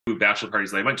bachelor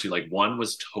parties that I went to, like one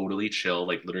was totally chill,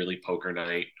 like literally poker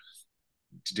night,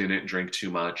 didn't drink too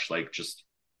much, like just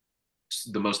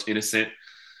the most innocent,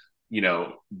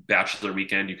 bachelor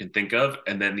weekend you can think of.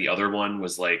 And then the other one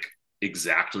was like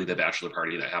exactly the bachelor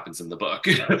party that happens in the book,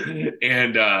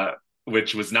 and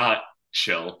which was not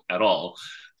chill at all.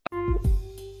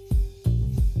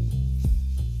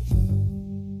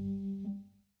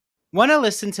 Want to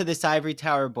listen to this Ivory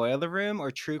Tower Boiler Room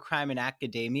or True Crime in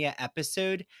Academia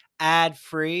episode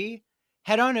ad-free?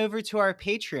 Head on over to our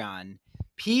Patreon,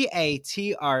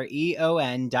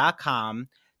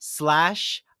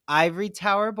 patreon.com/Ivory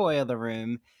Tower Boiler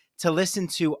Room, to listen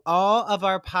to all of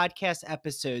our podcast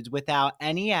episodes without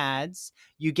any ads.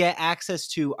 You get access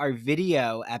to our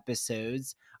video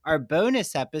episodes, our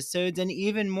bonus episodes, and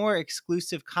even more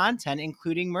exclusive content,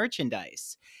 including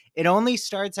merchandise. It only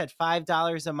starts at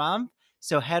 $5 a month,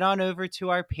 so head on over to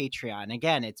our Patreon.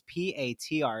 Again, it's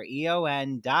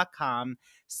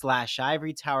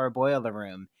patreon.com/Ivory Tower Boiler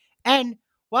Room. And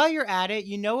while you're at it,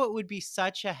 you know what would be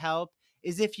such a help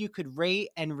is if you could rate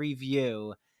and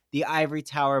review the Ivory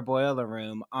Tower Boiler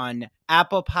Room on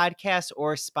Apple Podcasts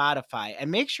or Spotify. And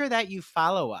make sure that you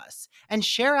follow us and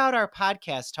share out our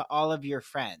podcast to all of your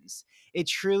friends. It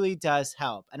truly does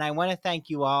help. And I want to thank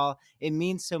you all. It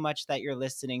means so much that you're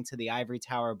listening to the Ivory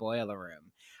Tower Boiler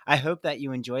Room. I hope that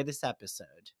you enjoy this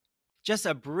episode. Just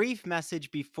a brief message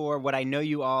before what I know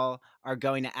you all are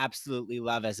going to absolutely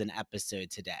love as an episode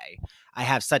today. I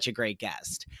have such a great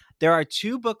guest. There are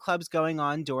 2 book clubs going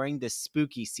on during this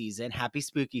spooky season. Happy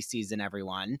spooky season,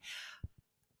 everyone.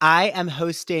 I am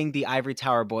hosting the Ivory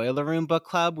Tower Boiler Room Book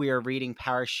Club. We are reading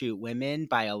Parachute Women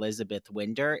by Elizabeth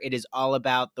Winder. It is all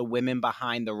about the women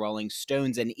behind the Rolling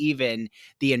Stones and even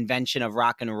the invention of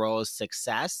rock and roll's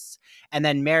success. And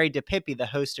then Mary DePippi, the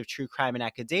host of True Crime in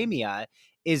Academia,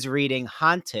 is reading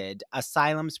Haunted: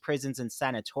 Asylums, Prisons, and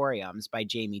Sanatoriums by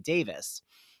Jamie Davis.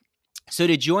 So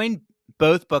to join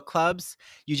both book clubs,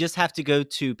 you just have to go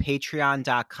to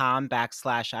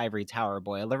patreon.com/Ivory Tower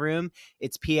Boiler Room.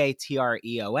 It's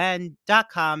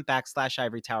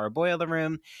patreon.com/Ivory Tower Boiler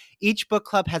Room. Each book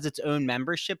club has its own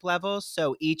membership level,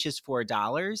 so each is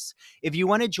 $4. If you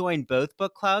want to join both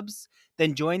book clubs,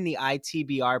 then join the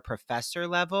ITBR professor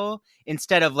level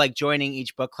instead of like joining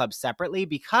each book club separately,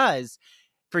 because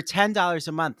for $10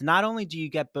 a month, not only do you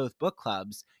get both book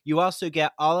clubs, you also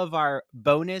get all of our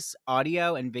bonus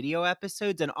audio and video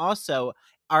episodes, and also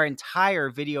our entire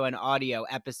video and audio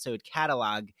episode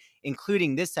catalog,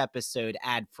 including this episode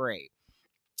ad-free.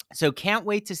 So can't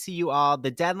wait to see you all.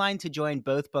 The deadline to join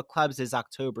both book clubs is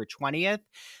October 20th.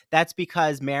 That's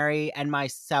because Mary and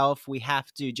myself, we have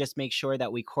to just make sure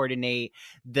that we coordinate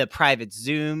the private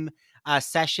Zoom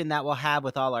session that we'll have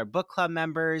with all our book club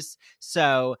members.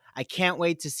 So I can't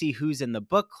wait to see who's in the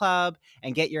book club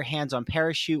and get your hands on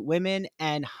Parachute Women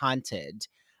and Haunted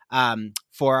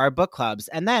for our book clubs.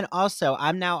 And then also,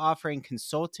 I'm now offering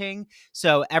consulting.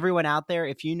 So everyone out there,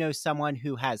 if you know someone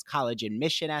who has college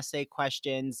admission essay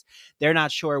questions, they're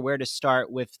not sure where to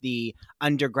start with the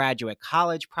undergraduate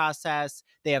college process,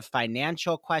 they have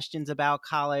financial questions about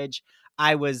college.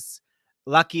 I was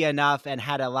lucky enough and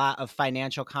had a lot of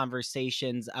financial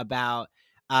conversations about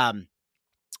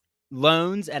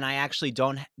loans, and I actually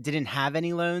didn't have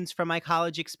any loans from my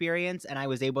college experience, and I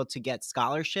was able to get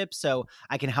scholarships. So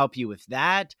I can help you with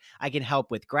that. I can help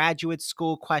with graduate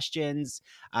school questions,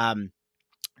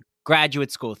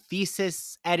 graduate school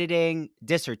thesis editing,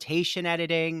 dissertation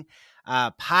editing,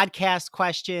 podcast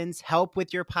questions, help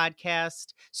with your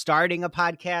podcast, starting a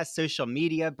podcast, social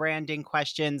media branding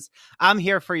questions. I'm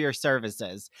here for your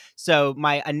services. So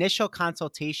my initial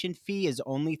consultation fee is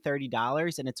only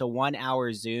 $30, and it's a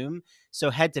 1-hour Zoom.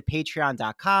 So head to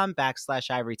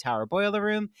patreon.com/Ivory Tower Boiler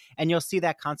Room, and you'll see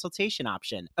that consultation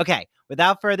option. Okay,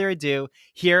 without further ado,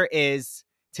 here is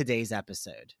today's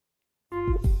episode.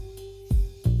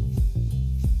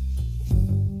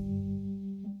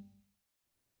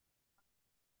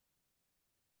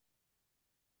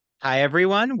 Hi,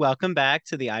 everyone. Welcome back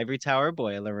to the Ivory Tower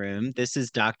Boiler Room. This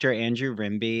is Dr. Andrew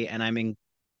Rimby, and I'm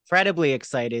incredibly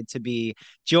excited to be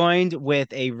joined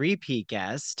with a repeat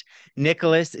guest,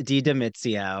 Nicolas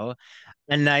DiDomizio,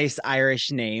 a nice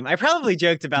Irish name. I probably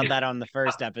joked about that on the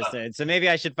first episode, so maybe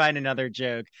I should find another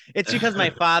joke. It's because my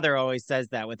father always says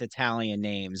that with Italian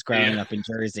names growing Yeah, up in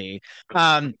Jersey.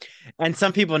 Um, and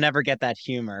some people never get that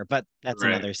humor, but that's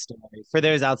right. another story for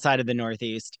those outside of the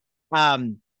Northeast.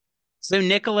 Um, so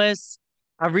Nicholas,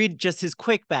 I'll read just his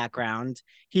quick background.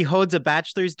 He holds a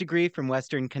bachelor's degree from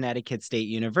Western Connecticut State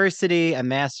University, a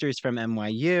master's from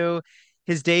NYU.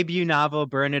 His debut novel,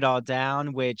 Burn It All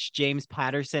Down, which James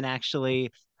Patterson actually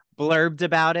blurbed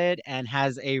about it and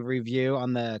has a review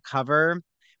on the cover.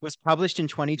 It was published in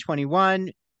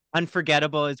 2021.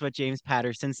 Unforgettable is what James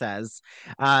Patterson says.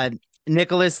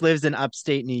 Nicholas lives in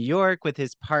upstate New York with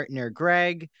his partner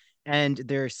Greg and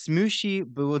their smooshy,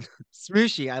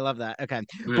 I love that. Okay.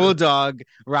 Bulldog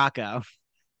Rocco.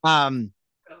 Um,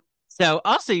 so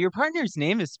also your partner's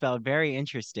name is spelled very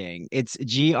interesting. It's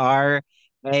Graig.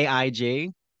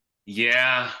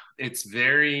 Yeah, it's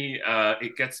very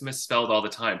it gets misspelled all the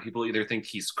time. People either think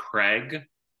he's Craig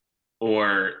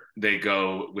or they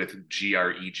go with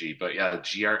Greg. But yeah,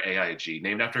 Graig,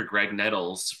 named after Greg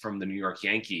Nettles from the New York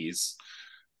Yankees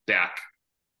back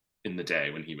in the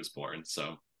day when he was born.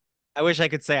 So I wish I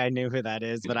could say I knew who that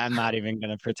is, but I'm not even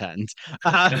gonna pretend.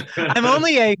 Uh, I'm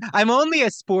only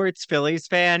a sports Phillies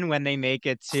fan when they make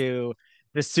it to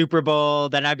the Super Bowl.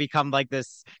 Then I become like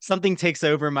this. Something takes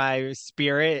over my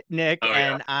spirit, Nick, oh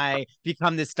yeah. and I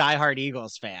become this diehard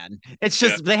Eagles fan. It's Yeah.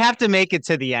 just they have to make it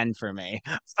to the end for me.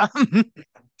 Um,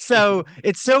 so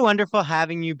it's so wonderful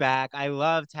having you back. I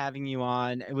loved having you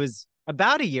on. It was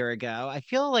about a year ago. I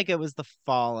feel like it was the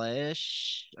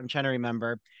fallish. I'm trying to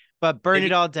remember. But burn it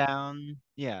it, all down.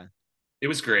 Yeah. it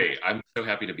was great. I'm so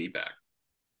happy to be back.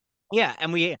 Yeah.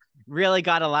 And we really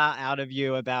got a lot out of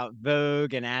you about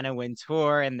Vogue and Anna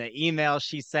Wintour and the email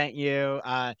she sent you.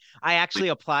 I actually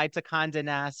applied to Condé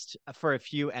Nast for a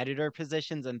few editor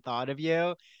positions and thought of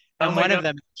you. Oh And my one of God.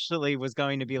 them actually was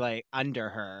going to be like under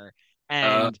her. Uh,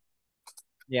 And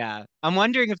yeah, I'm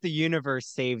wondering if the universe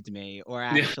saved me or yeah.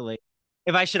 actually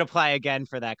if I should apply again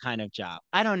for that kind of job.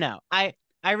 I don't know.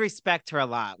 I respect her a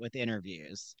lot with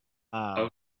interviews. Oh, Um,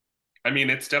 I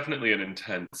mean, it's definitely an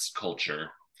intense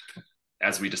culture,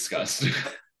 as we discussed.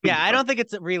 Yeah, I But don't think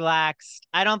it's relaxed.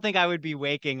 I don't think I would be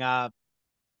waking up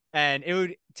and it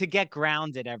would to get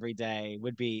grounded every day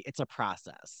would be it's a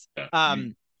process. yeah, you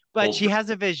Um, but hold she has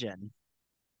a vision.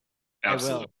 I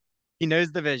absolutely. will. He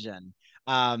knows the vision.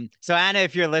 So Anna,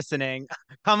 if you're listening,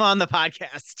 come on the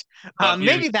podcast. Yeah,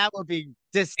 Maybe that will be and,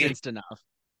 distanced enough.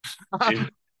 and,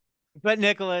 But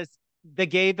Nicholas, the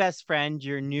gay best friend,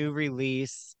 your new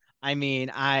release. I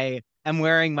mean, I am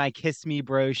wearing my Kiss Me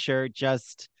Bro shirt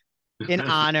just in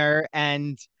honor.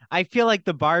 And I feel like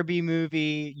the Barbie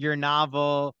movie, your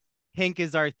novel, Pink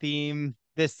is our theme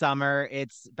this summer.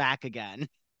 It's back again.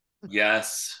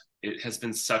 yes, it has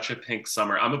been such a pink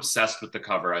summer. I'm obsessed with the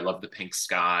cover. I love the pink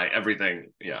sky,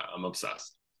 everything. Yeah, I'm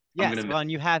obsessed. I'm Yes, gonna miss well,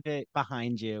 and you have it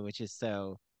behind you, which is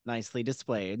so nicely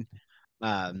displayed.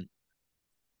 Um,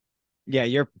 yeah,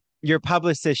 your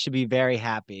publicist should be very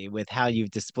happy with how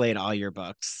you've displayed all your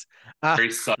books. Uh,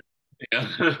 very sudden. Yeah.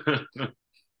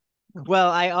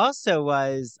 well, I also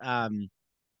was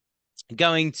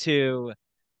going to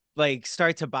like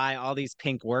start to buy all these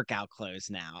pink workout clothes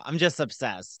now. I'm just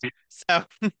obsessed. So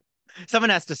someone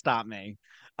has to stop me.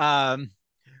 Um,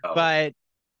 Oh, but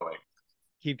boy.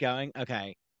 keep going.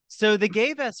 Okay. So the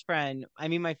gay best friend, I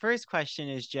mean, my first question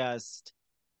is just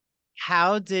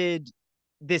how did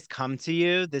this come to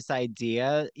you, this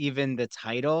idea, even the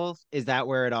title? Is that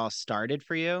where it all started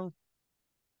for you?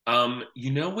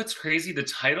 You know what's crazy? The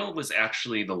title was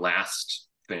actually the last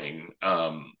thing.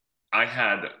 I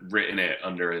had written it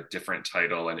under a different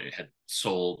title and it had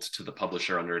sold to the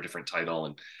publisher under a different title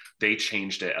and they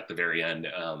changed it at the very end.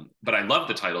 But I love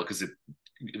the title because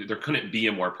there couldn't be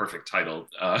a more perfect title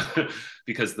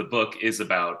because the book is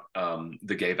about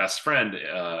the gay best friend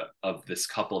of this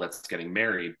couple that's getting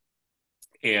married.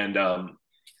 And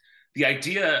the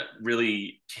idea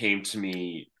really came to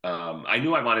me. I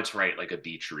knew I wanted to write like a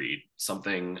beach read,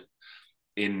 something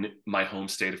in my home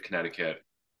state of Connecticut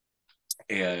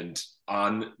and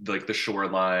on like the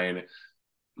shoreline,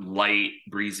 light,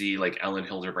 breezy, like Ellen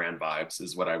Hilderbrand vibes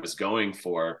is what I was going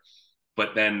for.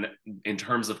 But then in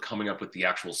terms of coming up with the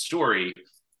actual story,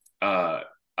 uh,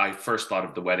 I first thought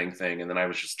of the wedding thing, and then I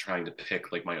was just trying to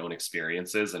pick like my own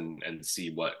experiences and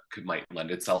see what could might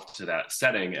lend itself to that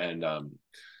setting. And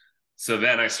so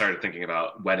then I started thinking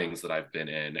about weddings that I've been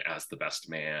in as the best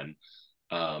man,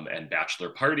 and bachelor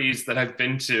parties that I've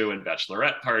been to, and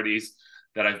bachelorette parties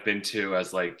that I've been to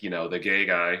as like, you know, the gay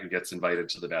guy who gets invited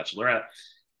to the bachelorette.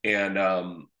 And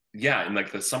yeah, in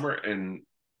like the summer in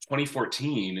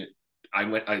 2014, I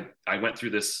went through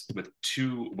this with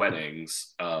two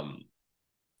weddings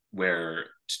where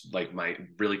like my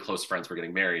really close friends were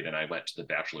getting married and I went to the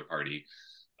bachelor party,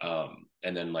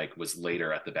 and then like was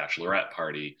later at the bachelorette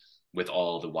party with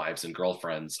all the wives and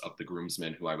girlfriends of the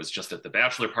groomsmen who I was just at the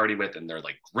bachelor party with, and they're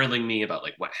like grilling me about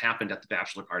like what happened at the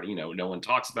bachelor party. You know, no one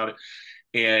talks about it,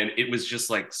 and it was just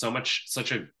like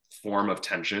such a form of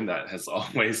tension that has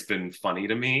always been funny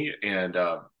to me. And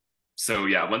So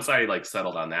yeah, once I like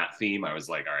settled on that theme, I was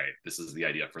like, all right, this is the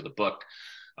idea for the book.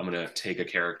 I'm gonna take a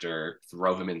character,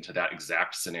 throw him into that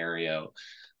exact scenario,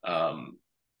 um,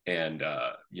 and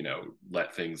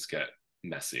let things get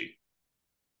messy.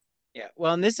 Yeah.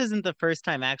 Well, and this isn't the first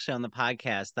time actually on the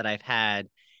podcast that I've had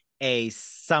a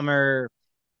summer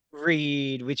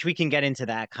read, which we can get into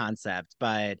that concept,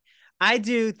 but I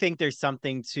do think there's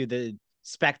something to the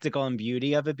spectacle and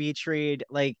beauty of a beach read.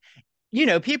 Like,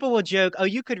 people will joke, oh,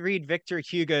 you could read Victor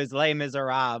Hugo's Les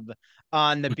Miserables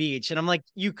on the beach. And I'm like,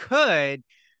 you could.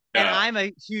 And Yeah, I'm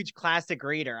a huge classic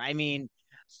reader. I mean,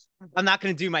 I'm not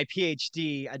going to do my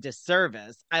PhD a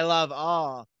disservice. I love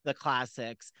all the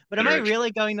classics, but am I literature.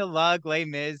 really going to lug Les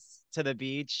Mis to the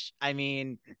beach? I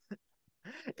mean,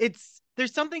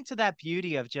 there's something to that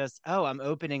beauty of just, oh, I'm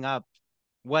opening up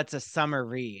what's a summer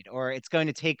read, or it's going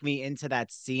to take me into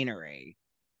that scenery.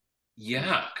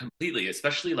 Yeah, completely.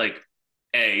 Especially like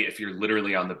if you're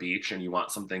literally on the beach and you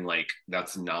want something like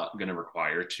that's not going to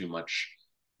require too much,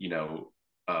 you know,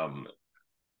 um,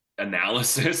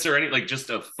 analysis or any like just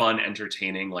a fun,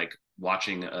 entertaining like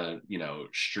watching a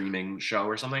streaming show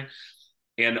or something.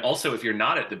 And also, if you're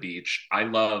not at the beach, I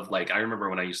love like I remember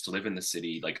when I used to live in the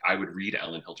city, like I would read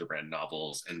Ellen Hildebrand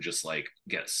novels and just like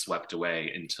get swept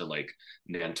away into like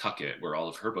Nantucket, where all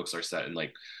of her books are set, and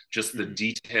like just the Mhm.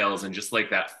 details and just like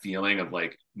that feeling of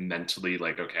like mentally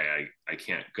like okay, I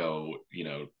can't go,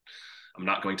 I'm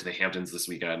not going to the Hamptons this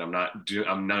weekend.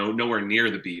 I'm nowhere near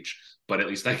the beach, but at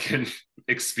least I can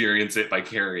experience it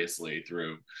vicariously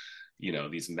through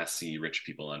these messy rich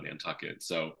people on Nantucket.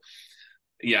 So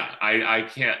yeah, I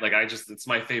can't like I just it's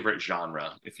my favorite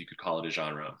genre, if you could call it a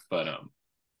genre. But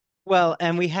Well,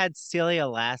 and we had Celia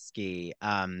Lasky,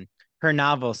 her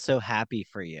novel "So Happy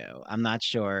for You." I'm not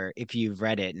sure if you've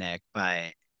read it, Nick,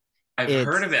 but I've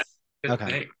heard of it. it's Good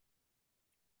okay. thing.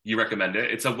 You recommend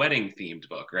it? It's a wedding themed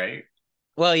book, right?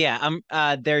 Well, yeah,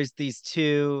 there's these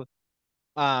two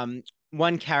um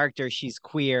one character, she's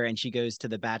queer and she goes to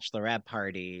the bachelorette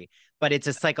party, but it's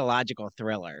a psychological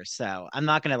thriller, so I'm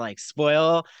not gonna like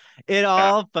spoil it Yeah,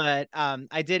 all, but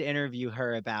I did interview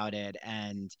her about it,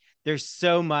 and there's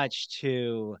so much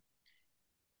to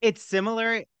it's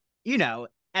similar, you know,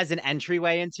 as an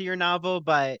entryway into your novel,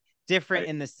 but different right.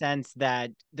 in the sense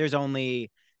that there's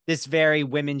only this very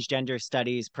women's gender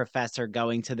studies professor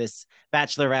going to this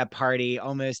bachelorette party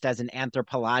almost as an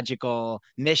anthropological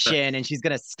mission, and she's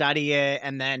going to study it.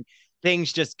 And then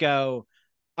things just go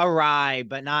awry,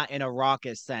 but not in a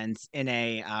raucous sense, in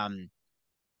a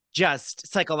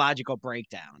just psychological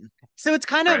breakdown. So it's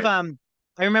kind of Right.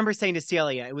 I remember saying to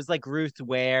Celia, it was like Ruth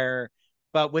Ware,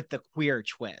 but with the queer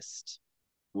twist.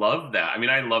 Love that. I mean,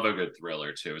 I love a good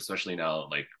thriller too, especially now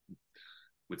like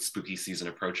with spooky season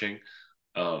approaching.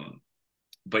 Um,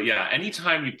 but yeah,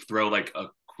 anytime you throw like a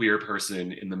queer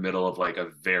person in the middle of like a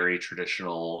very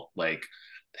traditional like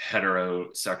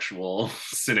heterosexual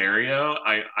scenario,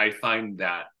 I find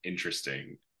that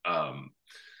interesting.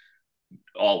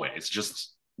 Always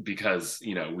just because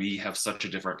we have such a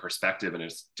different perspective and a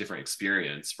different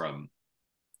experience from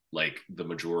like the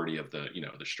majority of the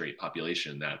straight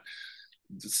population, that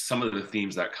some of the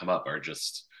themes that come up are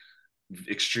just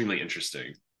extremely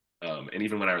interesting. And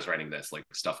even when I was writing this, like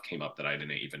stuff came up that I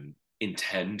didn't even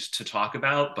intend to talk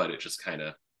about, but it just kind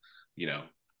of, you know,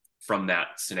 from that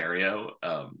scenario,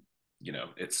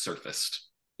 it surfaced.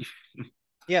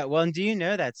 Yeah, well, and do you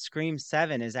know that Scream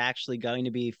 7 is actually going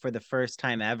to be, for the first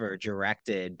time ever,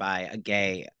 directed by a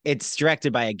gay? It's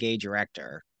directed by a gay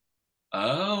director.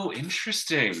 Oh,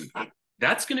 interesting.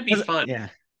 That's going to be 'Cause- fun. Yeah.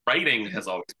 Writing has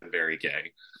always been very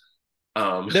gay.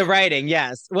 Um, The writing,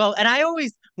 yes. Well, and I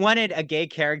always wanted a gay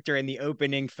character in the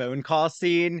opening phone call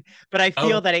scene, but I oh,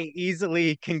 feel that I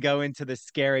easily can go into the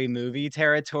scary movie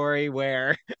territory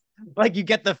where like you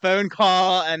get the phone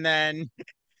call and then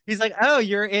he's like, "Oh,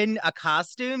 you're in a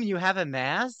costume? You have a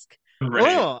mask?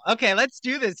 right. Oh, okay, let's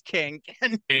do this kink."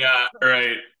 And Yeah,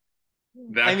 right. I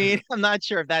That. mean, I'm not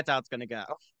sure if that's how it's gonna go.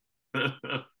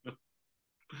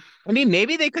 I mean,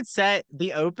 maybe they could set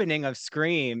the opening of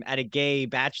Scream at a gay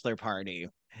bachelor party.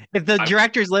 If the I,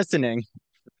 director's listening,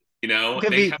 it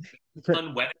could they be. have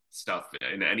done wedding stuff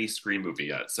in any Scream movie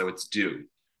yet, so it's due.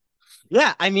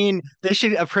 Yeah, I mean, they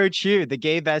should approach you. The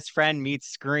gay best friend meets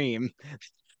Scream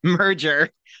merger.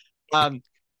 Um,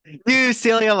 you,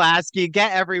 Celia Lasky,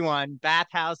 get everyone.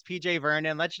 Bathhouse, PJ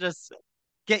Vernon. Let's just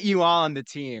get you all on the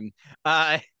team.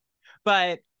 Uh,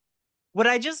 but what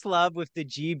I just love with the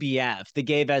GBF, the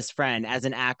gay best friend, as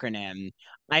an acronym,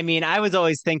 I mean, I was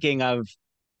always thinking of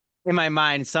in my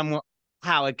mind some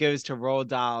how it goes to Roald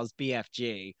Dahl's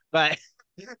BFG, but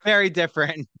very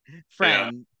different Yeah,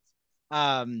 friend.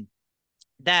 Um,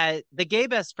 that the gay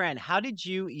best friend, how did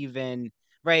you even,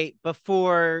 right,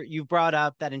 before you brought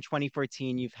up that in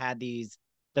 2014 you've had the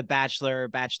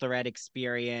bachelorette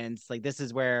experience, like this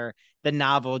is where the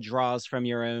novel draws from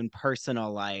your own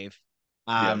personal life.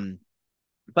 Yeah. Um,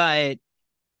 but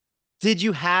did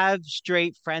you have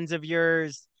straight friends of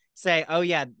yours say, "Oh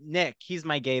yeah, Nick, he's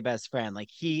my gay best friend. Like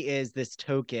he is this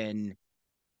token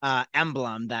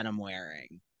emblem that I'm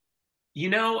wearing." You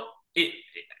know, it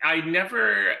I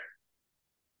never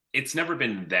it's never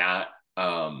been that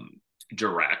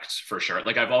direct for sure.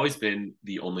 Like I've always been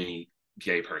the only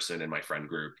gay person in my friend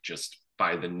group just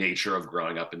by the nature of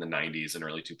growing up in the 90s and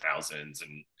early 2000s.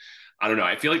 And I don't know,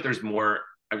 I feel like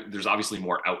there's obviously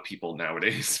more out people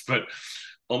nowadays, but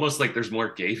almost like there's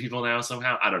more gay people now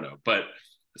somehow. I don't know. But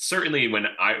certainly when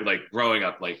I like growing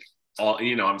up, like all,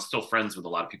 I'm still friends with a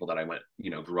lot of people that I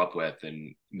grew up with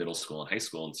in middle school and high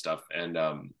school and stuff. And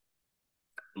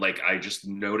like I just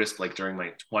noticed like during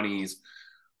my 20s,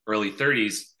 early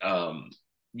 30s,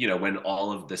 when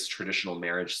all of this traditional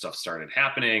marriage stuff started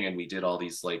happening and we did all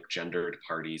these like gendered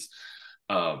parties,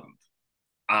 um,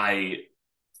 I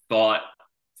thought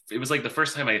it was like the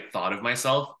first time I thought of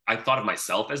myself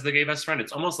as the gay best friend.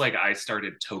 It's almost like I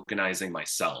started tokenizing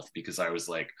myself because I was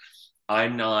like,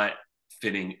 I'm not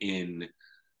fitting in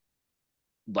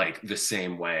like the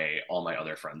same way all my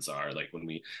other friends are. Like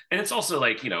and it's also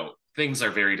like, things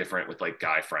are very different with like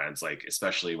guy friends, like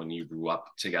especially when you grew up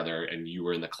together and you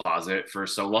were in the closet for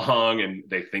so long and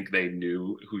they think they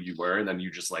knew who you were. And then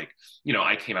you just like,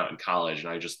 I came out in college and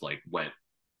I just like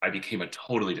I became a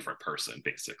totally different person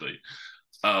basically.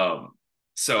 Um,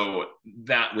 so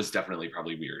that was definitely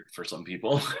probably weird for some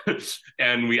people.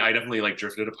 And I definitely like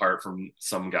drifted apart from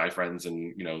some guy friends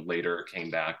and, later came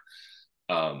back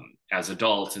as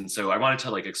adults. And so I wanted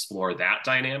to like explore that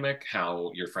dynamic,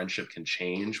 how your friendship can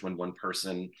change when one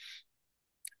person,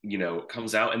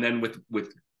 comes out. And then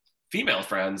with female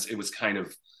friends, it was kind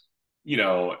of, you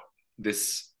know,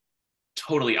 this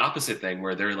totally opposite thing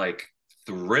where they're like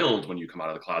thrilled when you come out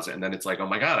of the closet. And then it's like, oh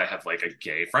my God, I have like a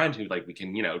gay friend who like we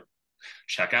can,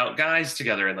 check out guys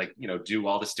together and like, do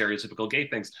all the stereotypical gay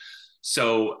things.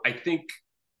 So I think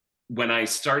when I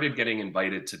started getting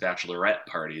invited to bachelorette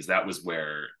parties, that was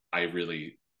where I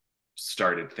really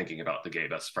started thinking about the gay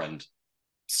best friend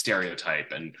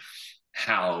stereotype and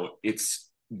how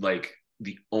it's like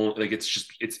the only like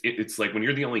it's like when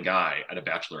you're the only guy at a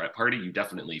bachelorette party, you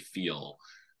definitely feel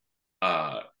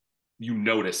uh you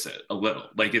notice it a little.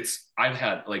 Like I've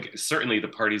had like certainly the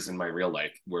parties in my real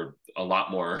life were a lot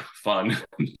more fun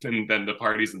than the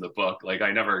parties in the book. Like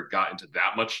I never got into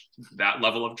that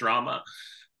level of drama.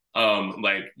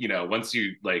 Like, once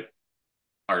you like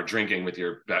are drinking with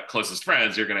your closest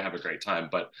friends, you're gonna have a great time.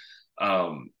 But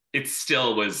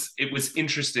it was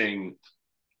interesting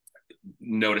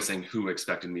noticing who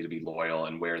expected me to be loyal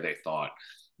and where they thought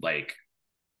like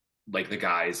the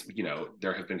guys,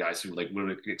 there have been guys who like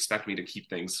would expect me to keep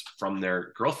things from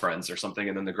their girlfriends or something,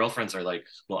 and then the girlfriends are like,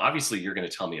 well, obviously you're going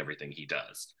to tell me everything he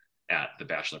does at the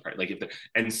bachelor party, like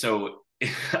and so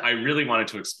I really wanted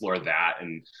to explore that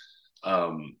and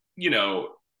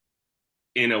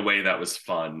in a way that was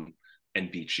fun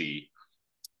and beachy.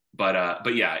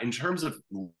 But yeah, in terms of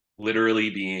literally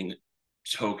being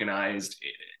tokenized,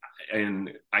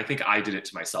 and I think I did it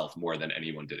to myself more than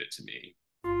anyone did it to me.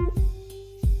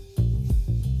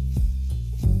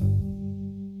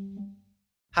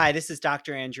 Hi, this is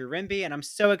Dr. Andrew Rimby, and I'm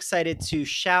so excited to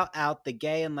shout out the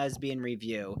Gay and Lesbian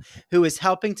Review, who is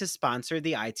helping to sponsor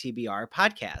the ITBR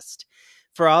podcast.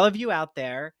 For all of you out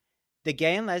there, the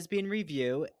Gay and Lesbian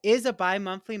Review is a bi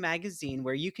monthly magazine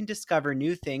where you can discover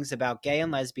new things about gay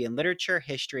and lesbian literature,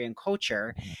 history, and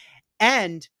culture.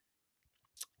 And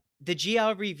the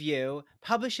GL Review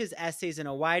publishes essays in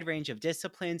a wide range of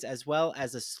disciplines, as well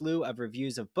as a slew of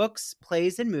reviews of books,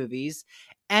 plays, and movies,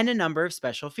 and a number of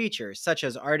special features, such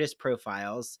as artist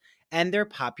profiles and their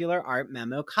popular art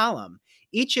memo column.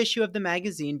 Each issue of the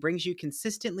magazine brings you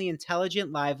consistently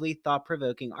intelligent, lively, thought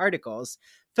provoking articles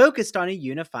focused on a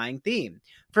unifying theme.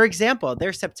 For example,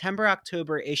 their September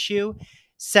October issue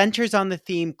centers on the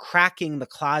theme Cracking the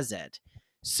Closet.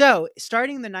 So,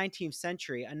 starting in the 19th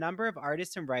century, a number of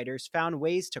artists and writers found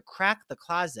ways to crack the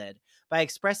closet by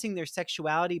expressing their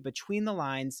sexuality between the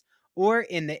lines or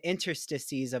in the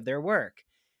interstices of their work.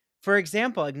 For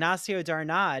example, Ignacio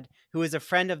Darnad, who is a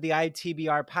friend of the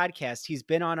ITBR podcast, he's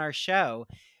been on our show,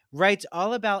 writes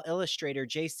all about illustrator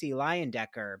J.C.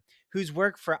 Leyendecker, whose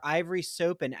work for Ivory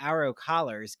Soap and Arrow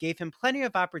Collars gave him plenty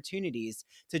of opportunities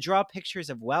to draw pictures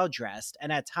of well-dressed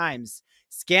and at times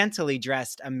scantily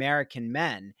dressed American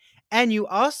men. And you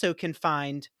also can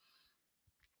find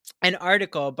an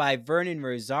article by Vernon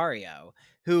Rosario,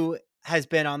 who has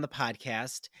been on the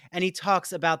podcast, and he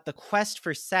talks about the quest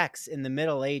for sex in the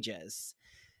Middle Ages.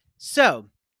 So,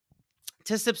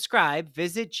 to subscribe,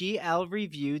 visit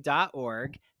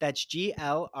glreview.org. That's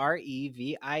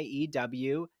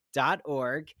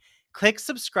glreview.org. Click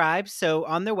subscribe. So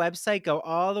on their website, go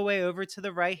all the way over to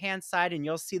the right-hand side and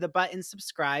you'll see the button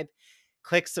subscribe.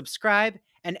 Click subscribe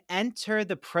and enter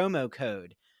the promo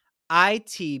code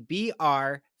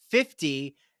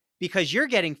ITBR50 because you're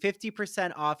getting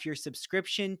 50% off your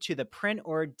subscription to the print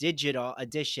or digital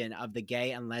edition of the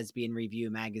Gay and Lesbian Review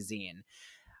magazine.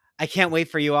 I can't wait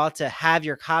for you all to have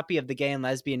your copy of the Gay and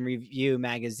Lesbian Review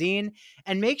magazine,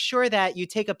 and make sure that you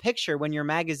take a picture when your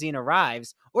magazine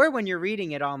arrives or when you're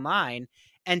reading it online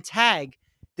and tag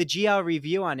the GL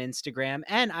Review on Instagram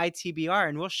and ITBR,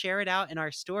 and we'll share it out in our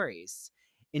stories.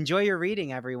 Enjoy your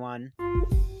reading, everyone.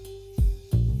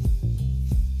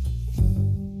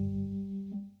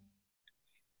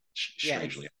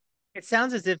 Strangely. It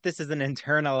sounds as if this is an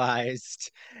internalized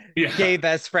Yeah. gay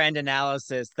best friend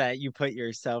analysis that you put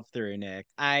yourself through, Nick.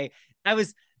 I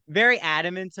was very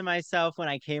adamant to myself when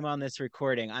I came on this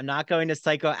recording. I'm not going to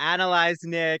psychoanalyze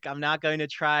Nick. I'm not going to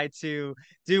try to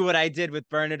do what I did with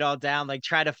Burn It All Down, like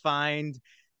try to find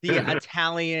the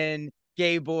Italian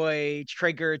gay boy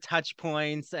trigger touch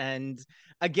points. And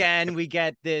again, we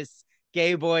get this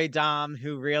gay boy Dom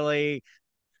who really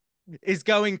is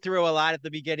going through a lot at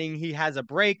the beginning. He has a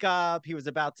breakup, he was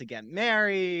about to get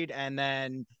married, and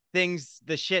then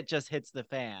the shit just hits the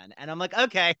fan. And I'm like,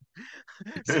 okay.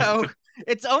 So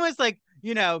it's almost like,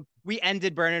 we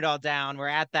ended Burn It All Down. We're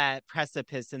at that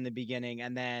precipice in the beginning,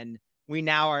 and then we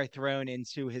now are thrown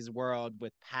into his world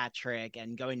with Patrick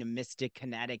and going to Mystic,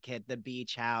 Connecticut, the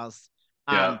beach house.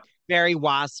 Yeah. Very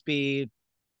waspy,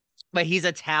 but he's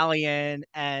Italian,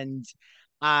 and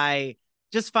I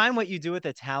just find what you do with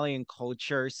Italian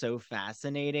culture so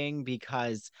fascinating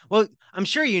because, well, I'm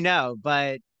sure you know,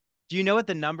 but do you know what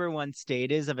the number one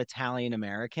state is of Italian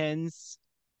Americans?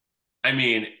 I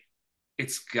mean,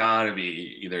 it's gotta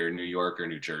be either New York or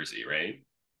New Jersey, right?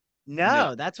 No.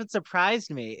 No, that's what surprised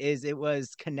me is it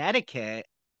was Connecticut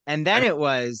and then I it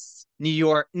was New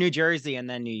York, New Jersey, and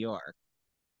then New York.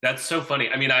 That's so funny.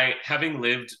 I mean, I having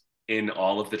lived in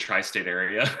all of the tri-state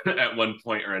area at one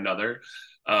point or another,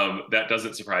 that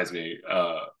doesn't surprise me.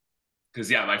 Because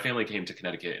yeah, my family came to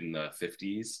Connecticut in the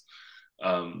 50s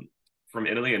um, from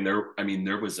Italy, and I mean,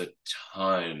 there was a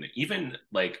ton. Even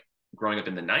like growing up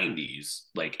in the 90s,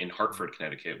 like in Hartford,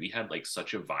 Connecticut, we had like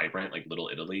such a vibrant like Little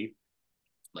Italy.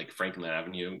 Like Franklin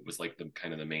Avenue was like the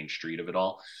kind of the main street of it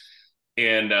all,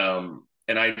 and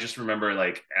I just remember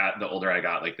like at the older I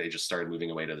got, like they just started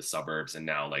moving away to the suburbs, and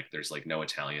now like there's like no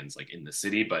Italians like in the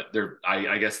city, but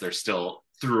I guess they're still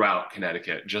throughout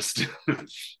Connecticut, just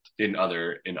in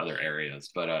other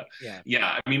areas. But Yeah.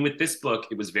 yeah, I mean, with this book,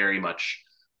 it was very much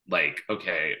like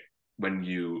okay,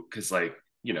 because like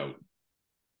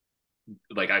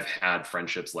like I've had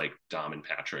friendships like Dom and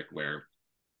Patrick where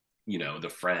the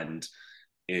friend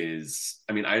is,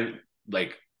 I mean,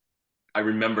 like I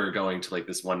remember going to like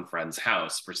this one friend's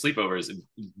house for sleepovers,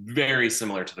 very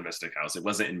similar to the Mystic house. It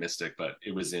wasn't in Mystic, but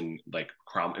it was in like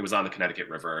it was on the Connecticut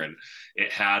River, and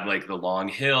it had like the long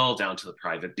hill down to the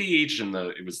private beach, and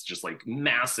it was just like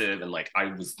massive. And like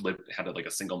I had like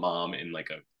a single mom in like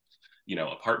a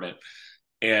apartment,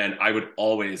 and I would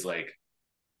always like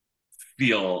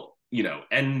feel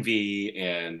envy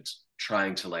and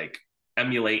trying to like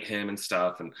emulate him and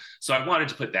stuff. And so I wanted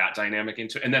to put that dynamic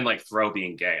into it and then like throw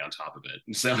being gay on top of it.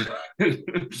 And so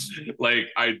like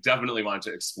I definitely wanted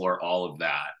to explore all of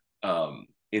that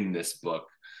in this book.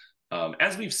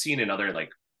 As we've seen in other like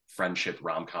friendship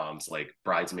rom-coms like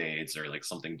Bridesmaids or like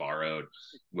Something Borrowed,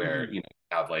 where Mhm. you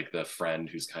have like the friend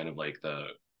who's kind of like the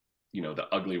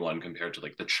ugly one compared to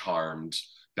like the charmed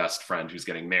best friend who's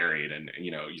getting married, and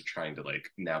you're trying to like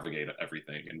navigate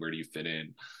everything and where do you fit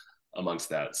in amongst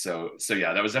that. So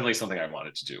yeah, that was definitely something I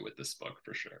wanted to do with this book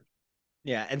for sure.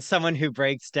 Yeah, and someone who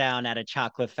breaks down at a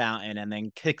chocolate fountain and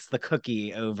then kicks the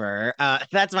cookie over.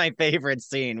 That's my favorite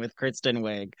scene with Kristen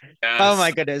Wiig. Oh my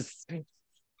Yes. goodness.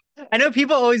 I know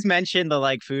people always mention the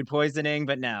like food poisoning,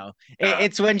 but no, Yeah.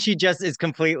 it's when she just is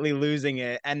completely losing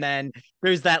it. And then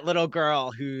there's that little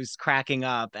girl who's cracking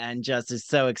up and just is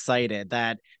so excited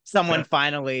that someone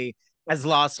finally has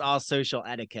lost all social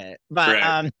etiquette. But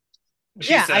Right.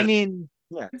 She yeah, I says, mean,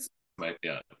 yeah.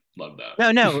 yeah, love that.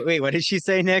 No, no, wait, what did she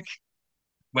say, Nick?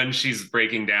 When she's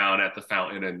breaking down at the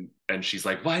fountain, and she's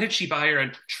like, why did she buy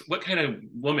her what kind of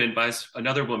woman buys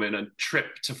another woman a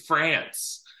trip to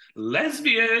France?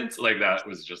 Lesbians. Like that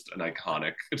was just an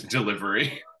iconic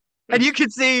delivery. And you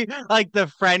could see like the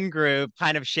friend group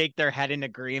kind of shake their head in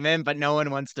agreement, but no one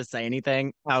wants to say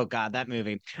anything. Oh God, that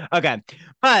movie. Okay.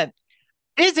 But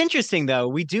it is interesting though.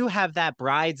 We do have that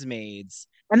Bridesmaids.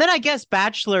 And then I guess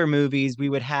Bachelor movies, we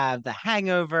would have The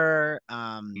Hangover.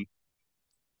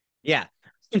 Yeah.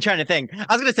 I'm trying to think.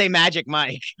 I was gonna say Magic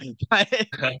Mike, but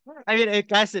I mean, I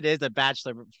guess it is a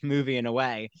Bachelor movie in a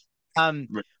way.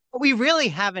 But we really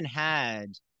haven't had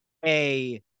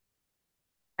a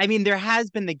I mean, there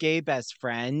has been the gay best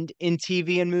friend in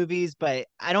TV and movies, but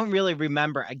I don't really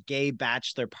remember a gay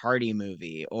bachelor party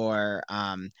movie or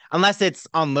unless it's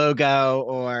on Logo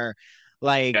or Yeah.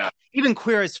 like even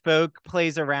Queer as Folk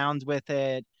plays around with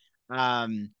it.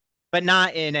 Um, but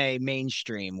not in a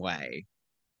mainstream way.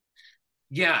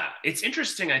 Yeah, it's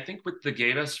interesting. I think with the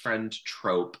gay best friend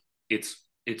trope, it's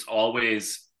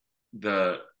always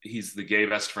he's the gay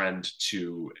best friend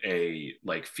to a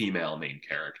like female main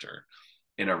character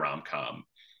in a rom-com.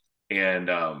 And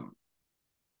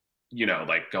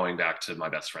like going back to My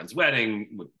Best Friend's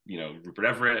Wedding with, Rupert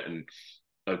Everett, and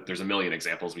there's a million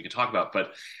examples we could talk about.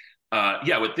 But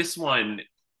yeah, with this one,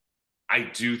 I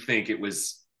do think it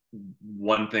was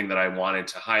one thing that I wanted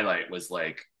to highlight was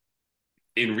like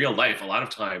in real life, a lot of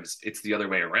times it's the other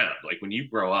way around. Like when you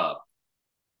grow up,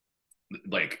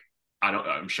 like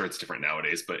I'm sure it's different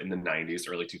nowadays, but in the 90s,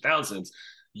 early 2000s,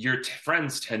 your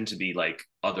friends tend to be like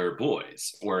other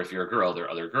boys, or if you're a girl, they're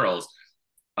other girls.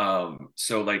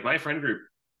 So like my friend group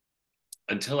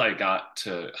until I got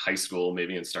to high school,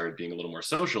 maybe, and started being a little more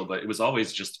social, but it was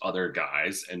always just other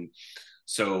guys. And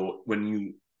so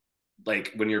when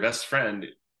your best friend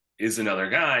is another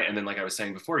guy, and then like I was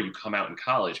saying before, you come out in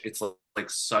college, it's like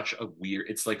such a weird,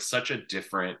 it's like such a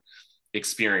different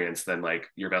experience than like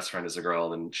your best friend is a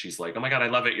girl and she's like, oh my God, I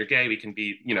love it, you're gay, we can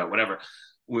be, whatever.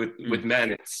 With Mm.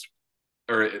 men,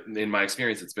 or in my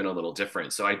experience, it's been a little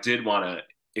different. So I did want to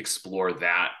explore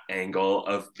that angle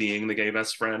of being the gay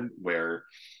best friend where,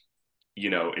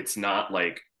 it's not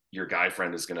like your guy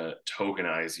friend is going to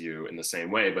tokenize you in the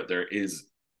same way, but there is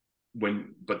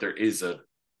a,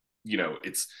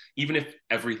 it's even if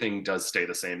everything does stay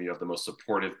the same, you have the most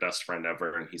supportive best friend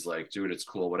ever, and he's like, dude, it's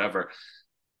cool, whatever.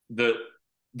 The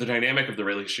the dynamic of the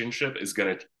relationship is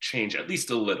going to change at least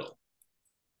a little,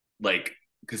 like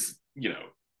because you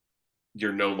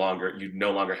no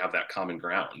longer have that common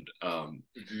ground.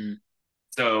 Mhm.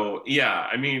 So yeah,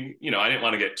 I mean, I didn't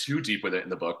want to get too deep with it in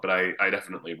the book, but I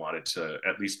definitely wanted to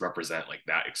at least represent like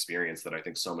that experience that I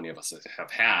think so many of us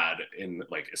have had in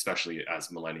like, especially as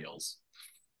millennials.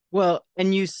 Well,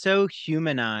 and you so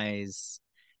humanize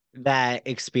that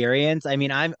experience. I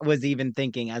mean, I was even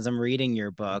thinking as I'm reading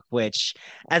your book, which,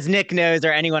 as Nick knows,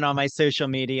 or anyone on my social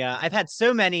media, I've had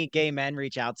so many gay men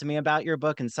reach out to me about your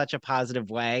book in such a positive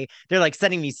way. They're like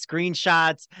sending me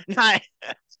screenshots, not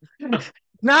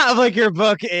not of like your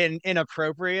book in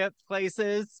inappropriate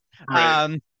places.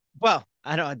 Right. Well,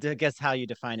 I don't I guess how you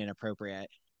define inappropriate.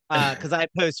 Because I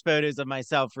post photos of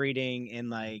myself reading in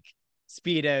like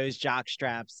speedos, jock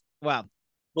straps. Well,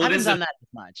 Well, it haven't is a done that as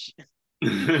much.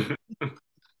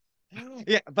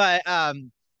 Yeah, but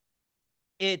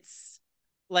it's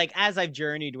like as I've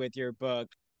journeyed with your book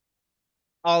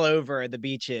all over the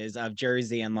beaches of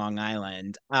Jersey and Long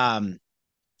Island,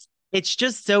 it's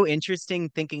just so interesting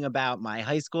thinking about my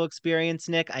high school experience,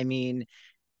 Nick. I mean,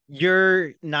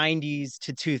 your 90s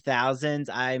to 2000s,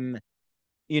 I'm,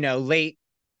 late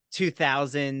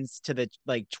 2000s to the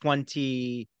like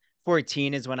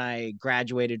 2014 is when I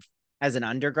graduated as an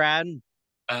undergrad.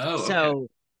 oh, okay. So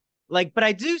like, but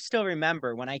I do still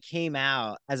remember when I came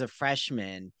out as a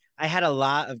freshman, I had a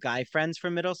lot of guy friends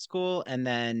from middle school, and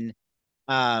then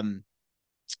um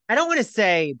I don't want to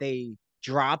say they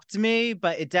dropped me,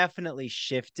 but it definitely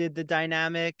shifted the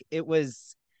dynamic.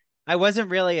 I wasn't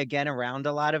really again around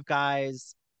a lot of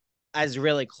guys as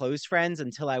really close friends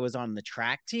until I was on the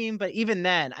track team. But even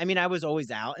then, I mean, I was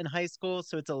always out in high school,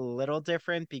 so it's a little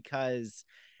different because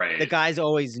the Right. guys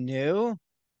always knew.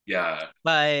 Yeah.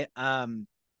 But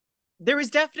there was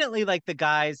definitely like the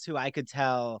guys who I could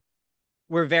tell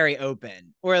were very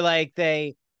open or like it-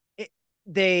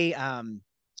 they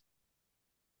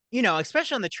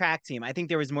especially on the track team, I think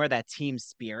there was more of that team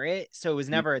spirit, so it was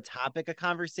Mm. never a topic of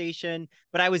conversation,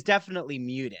 but I was definitely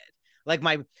muted. Like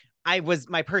my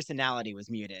personality was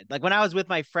muted. Like when I was with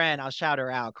my friend, I'll shout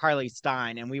her out, Carly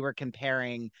Stein, and we were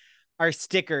comparing our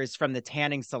stickers from the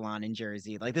tanning salon in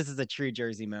Jersey. Like this is a true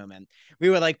Jersey moment. We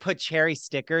would like put cherry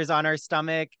stickers on our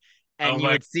stomach Oh and you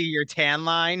my. would see your tan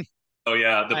line. Oh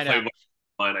yeah, the I know. Playboy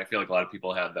line. I feel like a lot of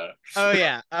people had that. Oh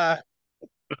yeah.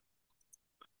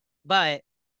 But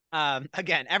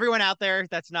Again, everyone out there,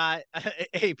 that's not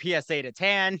a PSA to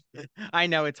tan. I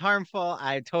know it's harmful.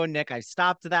 I told Nick I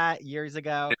stopped that years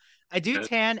ago. I do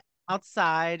tan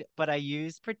outside, but I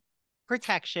use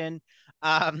protection.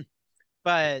 Um,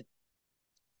 but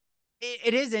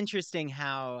it is interesting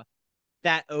how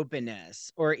that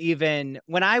openness, or even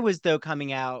when I was though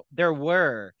coming out, there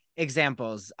were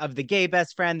examples of the gay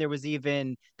best friend. There was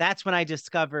even that's when I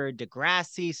discovered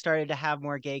Degrassi started to have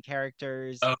more gay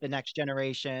characters, Oh, the next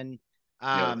generation.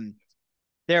 yeah, Um,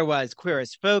 there was Queer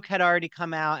as Folk had already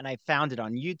come out, and I found it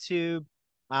on YouTube.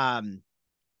 Um,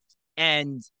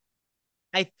 and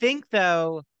I think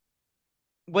though,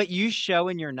 what you show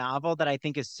in your novel that I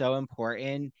think is so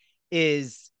important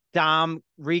is Dom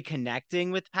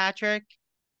reconnecting with Patrick,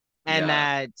 and yeah,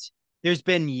 that there's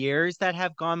been years that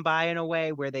have gone by in a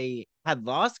way where they had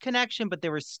lost connection, but they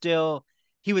were still,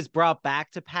 he was brought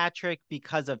back to Patrick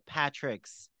because of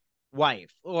Patrick's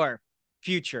wife, or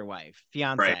future wife, right.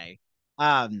 fiance,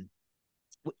 um,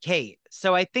 Kate.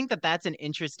 So I think that that's an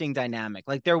interesting dynamic.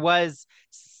 Like there was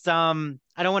some,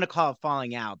 I don't want to call it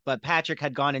falling out, but Patrick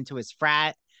had gone into his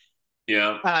frat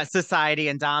Yeah. society,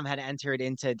 and Dom had entered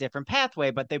into a different pathway,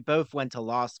 but they both went to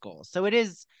law school. So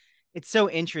it's so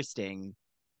interesting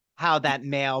how that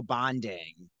male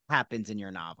bonding happens in your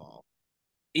novel.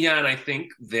 Yeah, and I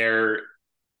think their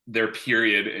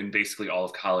period in basically all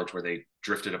of college where they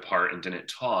drifted apart and didn't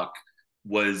talk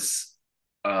was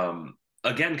um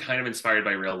again kind of inspired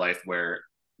by real life where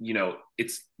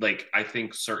it's like I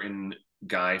think certain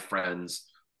guy friends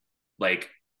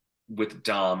like with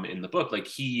Dom in the book like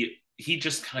he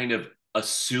just kind of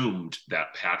assumed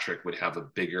that Patrick would have a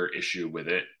bigger issue with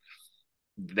it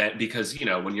that because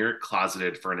when you're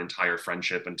closeted for an entire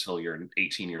friendship until you're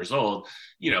 18 years old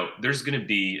there's going to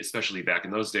be, especially back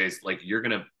in those days, like you're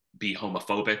going to be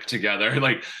homophobic together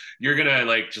like you're going to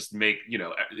like just make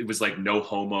it was like no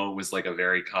homo was like a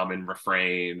very common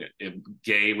refrain.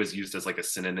 Gay was used as like a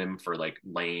synonym for like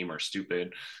lame or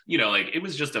stupid, like it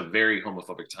was just a very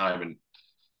homophobic time. And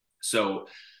so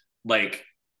like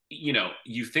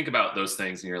you think about those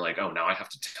things and you're like, oh, now I have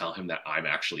to tell him that I'm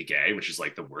actually gay, which is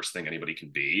like the worst thing anybody can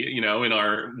be, in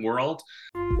our world.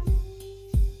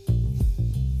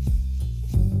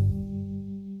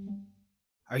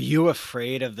 Are you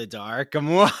afraid of the dark? Sorry,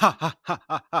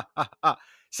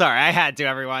 I had to,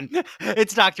 everyone.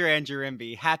 It's Dr. Andrew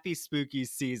Rimby. Happy spooky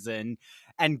season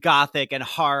and gothic and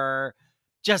horror,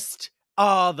 just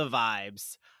all the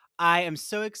vibes. I am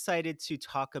so excited to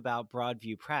talk about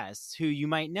Broadview Press, who you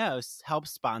might know helps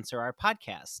sponsor our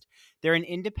podcast. They're an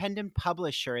independent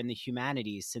publisher in the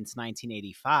humanities since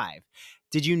 1985.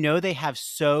 Did you know they have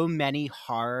so many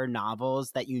horror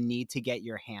novels that you need to get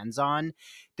your hands on?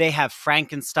 They have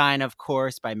Frankenstein, of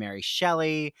course, by Mary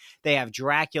Shelley. They have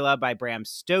Dracula by Bram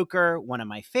Stoker, one of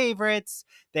my favorites.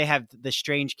 They have The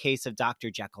Strange Case of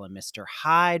Dr. Jekyll and Mr.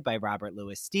 Hyde by Robert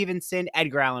Louis Stevenson,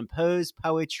 Edgar Allan Poe's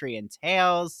Poetry and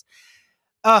Tales.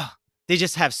 Oh, they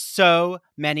just have so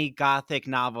many gothic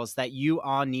novels that you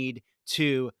all need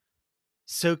to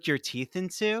soak your teeth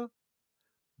into,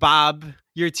 bob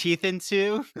your teeth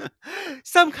into.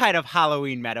 Some kind of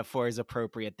Halloween metaphor is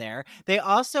appropriate there. They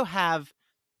also have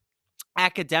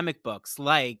academic books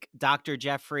like Dr.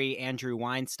 Jeffrey Andrew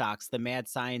Weinstock's The Mad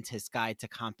Scientist's Guide to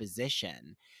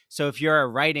Composition. So if you're a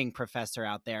writing professor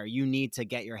out there, you need to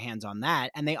get your hands on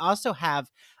that. And they also have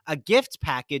a gift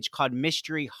package called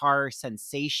Mystery Horror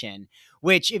Sensation,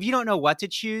 which if you don't know what to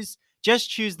choose, just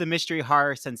choose the Mystery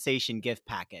Horror Sensation gift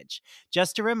package.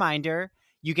 Just a reminder,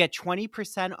 you get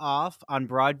 20% off on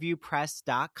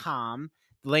broadviewpress.com,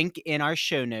 link in our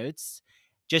show notes.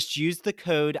 Just use the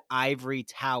code Ivory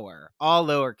Tower, all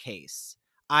lowercase.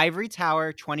 Ivory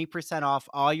Tower, 20% off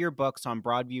all your books on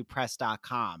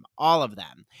broadviewpress.com, all of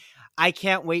them. I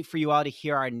can't wait for you all to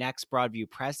hear our next Broadview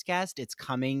Press guest. It's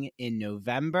coming in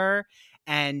November.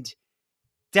 And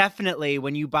definitely,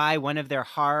 when you buy one of their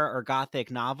horror or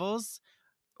gothic novels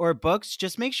or books,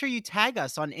 just make sure you tag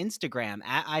us on Instagram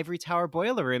at Ivory Tower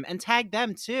Boiler Room, and tag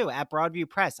them too at Broadview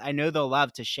Press. I know they'll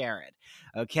love to share it.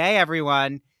 Okay,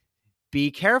 everyone. Be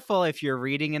careful if you're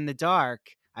reading in the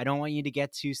dark. I don't want you to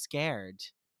get too scared.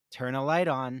 Turn a light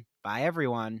on. Bye,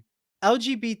 everyone.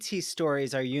 LGBT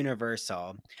stories are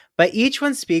universal, but each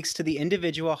one speaks to the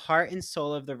individual heart and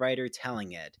soul of the writer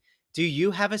telling it. Do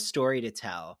you have a story to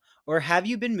tell? Or have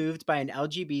you been moved by an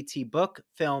LGBT book,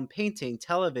 film, painting,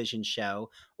 television show,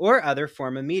 or other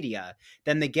form of media?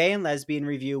 Then the Gay and Lesbian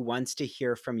Review wants to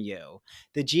hear from you.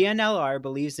 The GNLR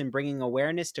believes in bringing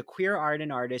awareness to queer art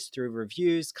and artists through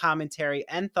reviews, commentary,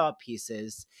 and thought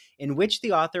pieces in which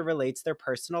the author relates their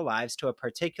personal lives to a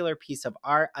particular piece of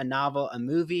art, a novel, a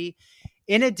movie,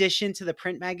 In addition to the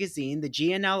print magazine, the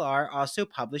GNLR also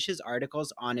publishes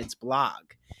articles on its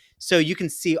blog. So you can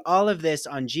see all of this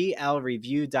on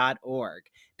glreview.org.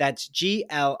 That's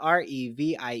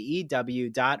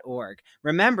glreview.org.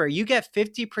 Remember, you get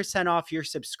 50% off your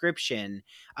subscription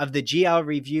of the GL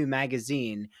Review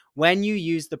magazine when you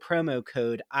use the promo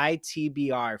code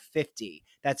ITBR50.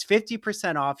 That's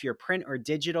 50% off your print or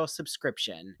digital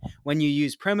subscription when you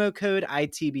use promo code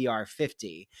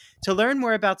ITBR50. To learn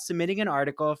more about submitting an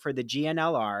article for the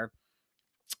GNLR,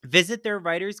 visit their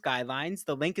writer's guidelines.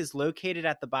 The link is located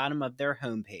at the bottom of their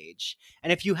homepage.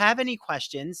 And if you have any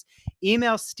questions,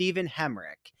 email Stephen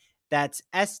Hemrick. That's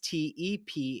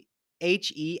STEPHEN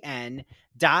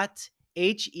dot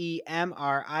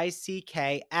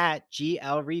HEMRICK at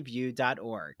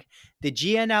glreview.org. The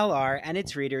GNLR and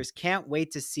its readers can't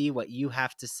wait to see what you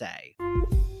have to say.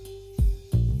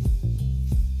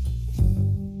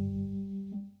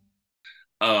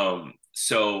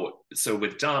 So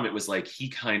with Dom, it was like he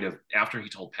kind of, after he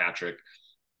told Patrick,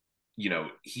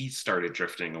 he started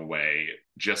drifting away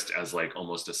just as like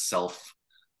almost a self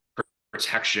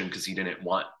protection because he didn't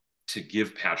want to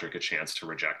give Patrick a chance to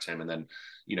reject him. And then,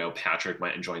 Patrick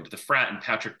went and joined the frat, and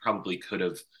Patrick probably could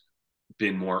have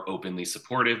been more openly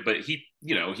supportive, but he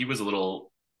was a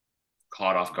little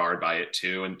caught off guard by it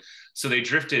too. And so they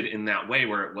drifted in that way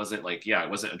where it wasn't like, it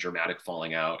wasn't a dramatic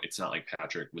falling out. It's not like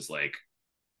Patrick was like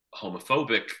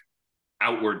homophobic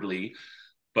outwardly,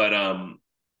 but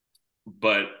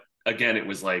again, it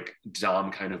was like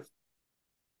Dom kind of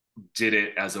did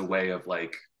it as a way of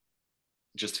like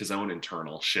just his own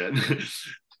internal shit.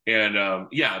 And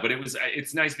but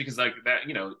it's nice because like that,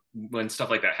 when stuff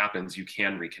like that happens, you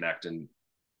can reconnect and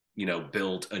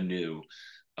build anew,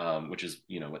 which is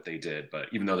what they did. But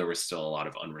even though there was still a lot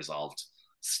of unresolved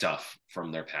stuff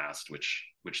from their past, which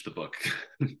the book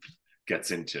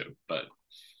gets into. But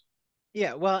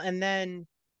yeah, well, and then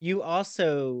you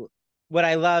also, what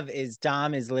I love is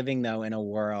Dom is living though in a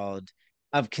world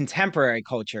of contemporary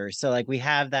culture. So like we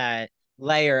have that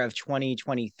layer of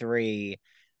 2023.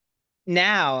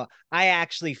 Now I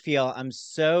actually feel I'm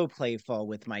so playful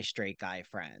with my straight guy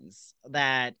friends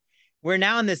that we're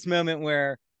now in this moment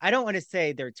where I don't want to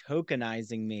say they're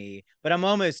tokenizing me, but I'm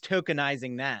almost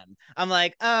tokenizing them. I'm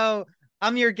like, oh,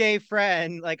 I'm your gay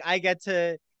friend. Like I get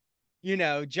to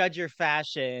judge your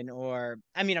fashion, or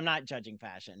I mean, I'm not judging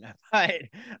fashion, but right.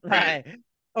 like,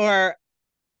 or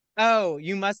oh,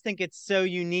 you must think it's so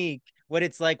unique what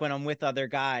it's like when I'm with other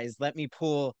guys. Let me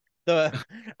pull the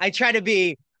I try to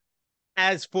be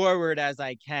as forward as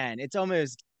I can. It's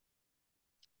almost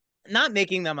not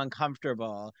making them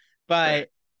uncomfortable, Right. but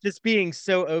just being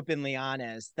so openly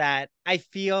honest that I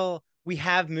feel we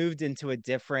have moved into a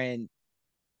different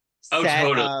Oh, set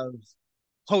totally. of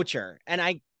culture. And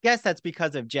I guess that's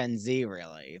because of Gen Z,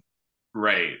 really.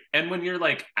 Right. And when you're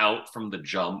like out from the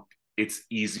jump, it's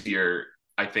easier.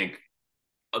 I think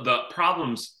the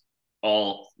problems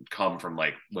all come from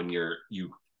like when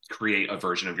you create a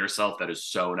version of yourself that is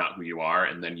so not who you are,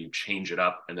 and then you change it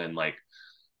up, and then like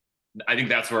I think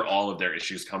that's where all of their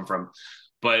issues come from.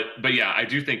 But yeah, I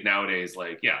do think nowadays,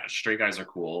 like, straight guys are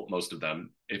cool, most of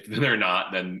them. If they're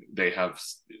not, then they have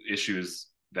issues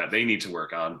that they need to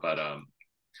work on.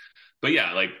 But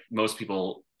yeah, like most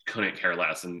people couldn't care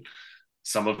less, and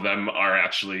some of them are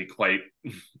actually quite,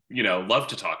 love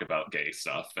to talk about gay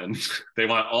stuff, and they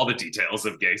want all the details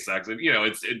of gay sex, and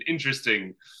it's an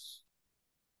interesting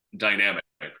dynamic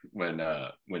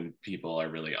when people are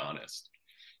really honest.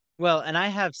 Well, and I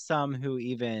have some who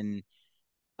even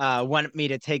want me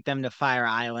to take them to Fire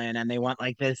Island and they want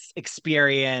like this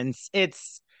experience.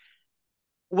 It's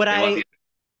what They want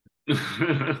I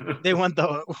the they want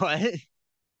the what?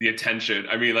 the attention.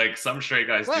 I mean, like some straight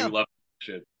guys do Well, love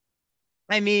shit.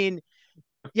 I mean,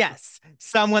 yes,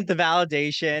 some want the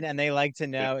validation and they like to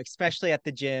know, especially at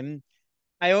the gym.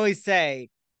 I always say,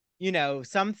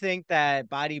 some think that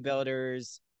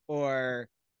bodybuilders or,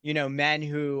 men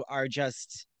who are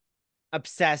just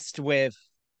obsessed with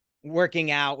working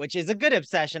out, which is a good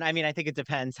obsession. I mean, I think it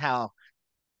depends how,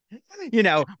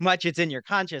 much it's in your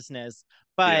consciousness,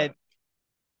 Yeah. but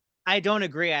I don't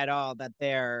agree at all that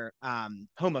they're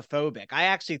homophobic. I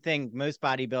actually think most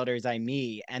bodybuilders I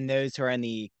meet and those who are in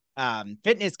the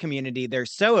fitness community, they're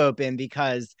so open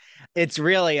because it's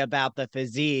really about the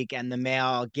physique and the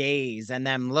male gaze and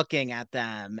them looking at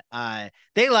them.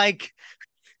 They like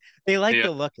they like Yeah.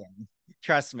 the looking.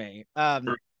 Trust me.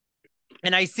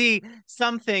 And I see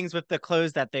some things with the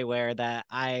clothes that they wear that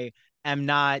I am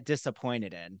not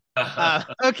disappointed in.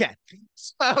 Okay,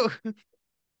 so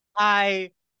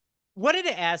I wanted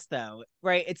to ask though,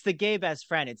 right? It's the gay best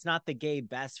friend. It's not the gay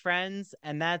best friends.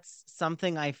 And that's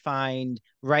something I find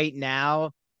right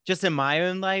now, just in my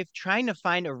own life, trying to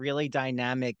find a really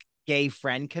dynamic gay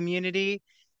friend community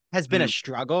has been a Mm,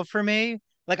 struggle for me.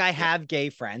 Like I yeah. have gay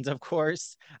friends, of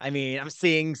course. I mean, I'm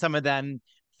seeing some of them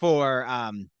for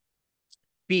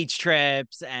beach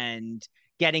trips and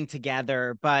getting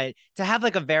together, but to have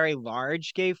like a very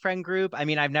large gay friend group, I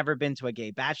mean, I've never been to a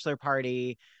gay bachelor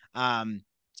party. Um,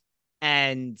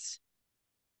 and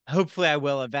hopefully I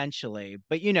will eventually.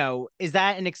 But is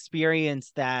that an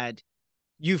experience that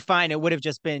you find it would have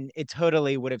just been it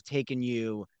totally would have taken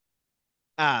you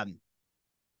um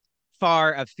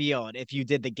far afield if you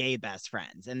did the gay best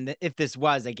friends and if this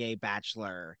was a gay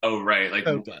bachelor Oh, right. Like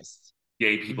focus?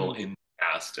 gay people Mhm. in the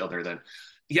past, other than,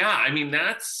 yeah, I mean,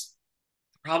 that's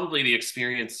probably the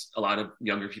experience a lot of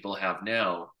younger people have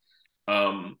now.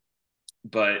 Um,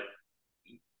 but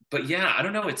yeah, I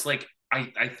don't know. It's like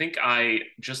I think I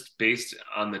just based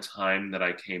on the time that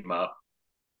I came up,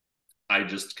 I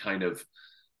just kind of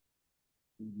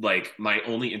like my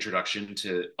only introduction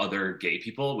to other gay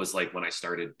people was like when I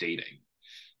started dating.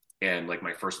 And like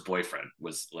my first boyfriend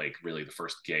was like really the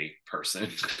first gay person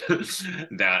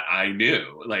that I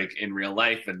knew like in real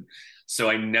life. And so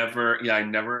I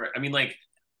mean, like,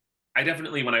 I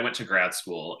definitely, when I went to grad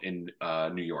school in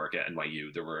New York at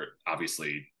NYU, there were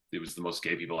obviously, it was the most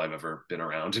gay people I've ever been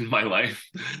around in my life.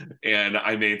 And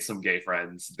I made some gay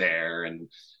friends there.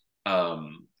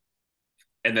 Um,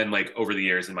 and then like over the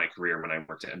years in my career, when I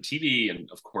worked at MTV and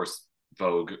of course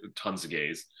Vogue, tons of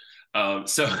gays.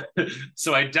 So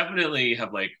so I definitely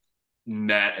have like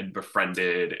met and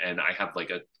befriended, and I have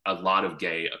like a lot of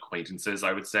gay acquaintances,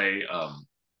 I would say.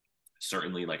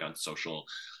 Certainly like on social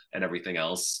and everything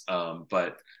else.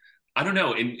 But I don't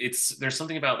know. And it's there's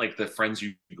something about like the friends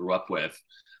you grew up with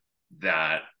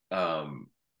that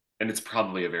and it's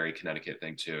probably a very Connecticut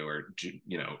thing too, or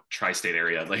tri-state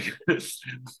area, like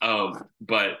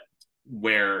but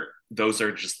where those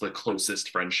are just the closest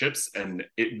friendships, and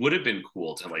it would have been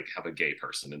cool to like have a gay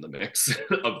person in the mix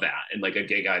of that, and like a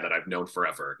gay guy that I've known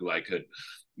forever who I could,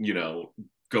 you know,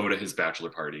 go to his bachelor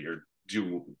party or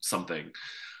do something.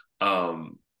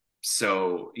 um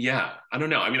so yeah, I don't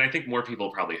know. I mean, I think more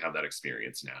people probably have that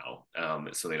experience now,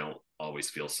 so they don't always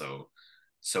feel so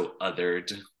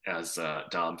othered as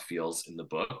Dom feels in the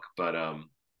book. But I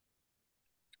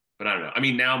don't know. I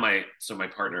mean, now my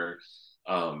partner,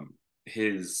 um,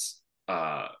 his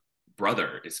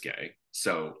brother is gay,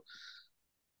 so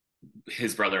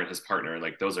his brother and his partner,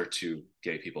 like those are two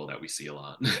gay people that we see a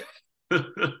lot.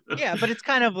 Yeah, but it's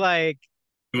kind of like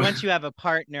once you have a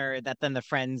partner that then the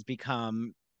friends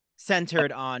become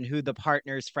centered on who the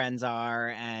partner's friends are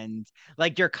and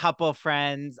like your couple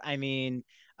friends. I mean,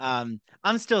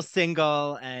 I'm still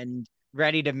single and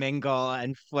ready to mingle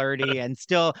and flirty and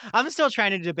I'm still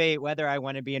trying to debate whether I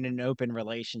want to be in an open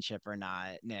relationship or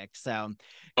not, Nick. So,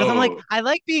 because I'm like, Oh, I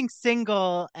like being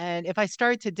single, and if I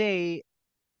start to date,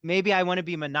 maybe I want to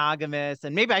be monogamous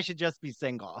and maybe I should just be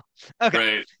single. Okay.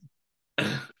 right.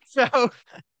 So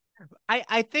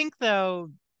I think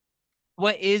though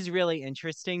what is really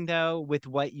interesting though with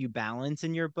what you balance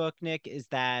in your book, Nick, is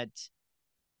that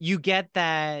you get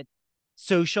that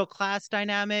social class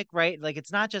dynamic, right? Like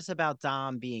it's not just about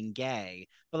Dom being gay,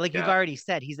 but like you've Yeah. already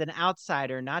said, he's an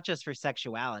outsider, not just for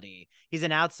sexuality, he's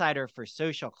an outsider for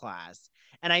social class.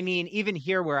 And I mean, even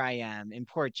here where I am in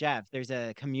Port Jeff, there's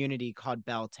a community called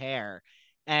Belterre.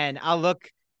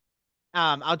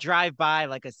 And I'll drive by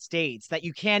like estates that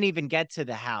you can't even get to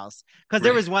the house because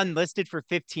there Right. was one listed for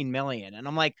 15 million. And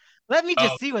I'm like, let me Oh,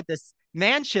 just see what this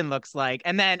mansion looks like.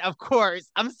 And then, of course,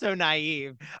 I'm so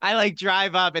naive. I like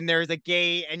drive up and there's a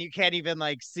gate and you can't even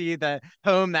like see the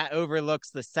home that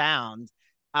overlooks the sound.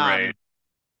 right. Um,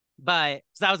 but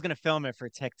because I was going to film it for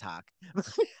TikTok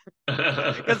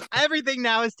because everything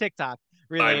now is TikTok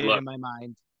I'd related love. in my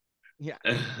mind. Yeah.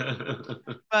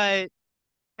 But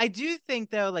I do think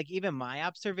though, like even my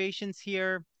observations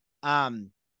here,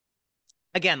 um,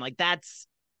 again, like that's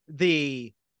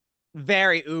the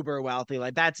very uber wealthy.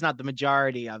 Like that's not the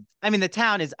majority of. I mean, the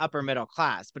town is upper middle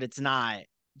class, but it's not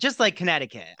just like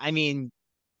Connecticut. I mean,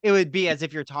 it would be as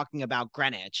if you're talking about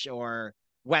Greenwich or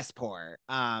Westport.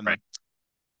 Right.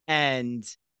 And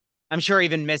I'm sure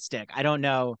even Mystic. I don't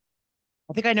know.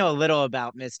 I think I know a little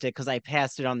about Mystic because I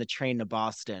passed it on the train to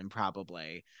Boston,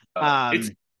 probably. It's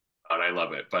Um, fun. I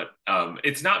love it, but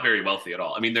it's not very wealthy at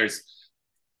all. I mean, there's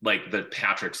like the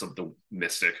Patricks of the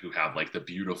Mystic who have like the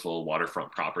beautiful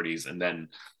waterfront properties, and then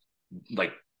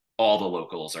like all the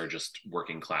locals are just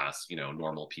working class,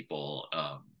 normal people,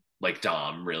 like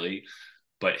Dom, really.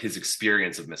 But his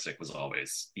experience of Mystic was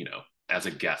always, as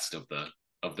a guest of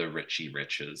the Richie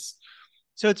Riches.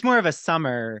 So it's more of a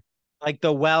summer, like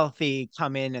the wealthy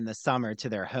come in the summer to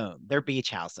their home, their beach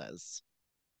houses.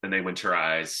 And they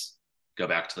winterize, go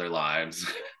back to their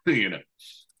lives, you know.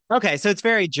 Okay, so it's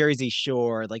very Jersey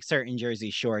Shore, like certain Jersey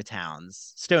Shore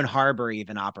towns. Stone Harbor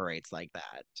even operates like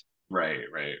that. Right,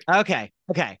 right. Okay,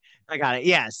 okay, I got it.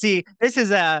 Yeah, see, this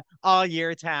is a all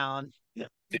year town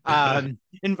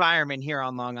environment here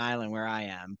on Long Island where I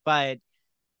am. But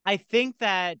I think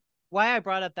that why I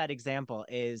brought up that example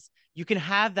is you can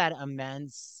have the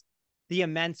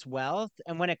immense wealth,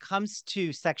 and when it comes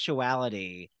to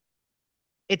sexuality,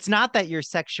 it's not that your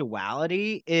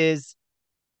sexuality is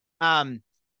um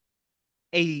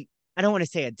a I don't want to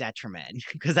say a detriment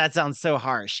because that sounds so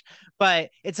harsh, but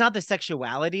it's not the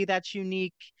sexuality that's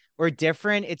unique or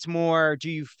different. It's more, do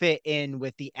you fit in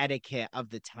with the etiquette of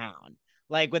the town?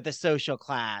 Like with the social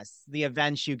class, the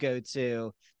events you go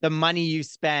to, the money you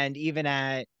spend, even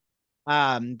at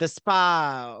the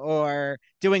spa or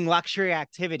doing luxury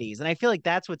activities. And I feel like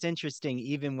that's what's interesting,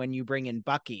 even when you bring in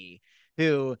Bucky,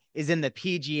 who is in the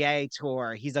PGA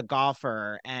tour. He's a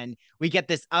golfer, and we get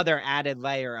this other added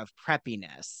layer of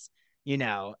preppiness, you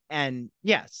know. And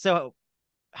yeah, so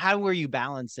how were you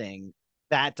balancing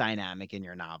that dynamic in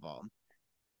your novel?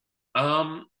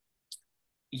 um,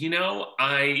 you know,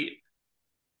 I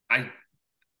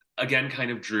again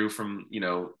kind of drew from, you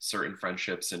know, certain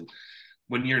friendships. And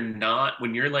when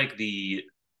you're like the,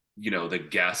 you know, the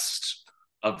guest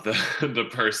of the the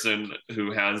person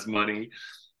who has money,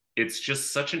 it's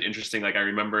just such an interesting, like I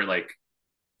remember like,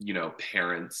 you know,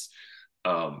 parents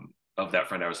of that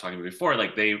friend I was talking to before,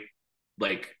 like they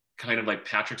like kind of like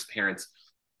Patrick's parents,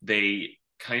 they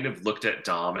kind of looked at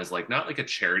Dom as like not like a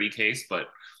charity case, but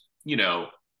you know,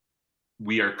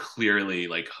 we are clearly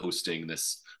like hosting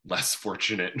this less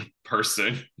fortunate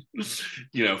person,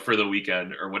 you know, for the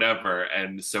weekend or whatever.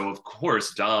 And so of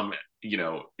course Dom, you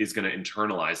know, is going to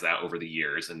internalize that over the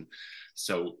years. And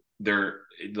so there,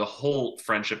 the whole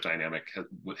friendship dynamic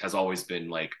has always been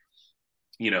like,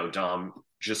 you know, Dom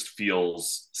just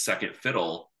feels second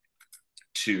fiddle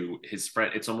to his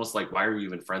friend. It's almost like, why are you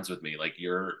even friends with me? Like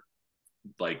you're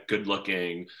like good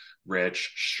looking,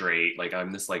 rich, straight. Like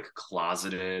I'm this like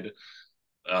closeted,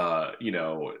 you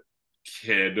know,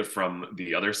 kid from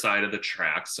the other side of the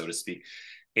tracks, so to speak.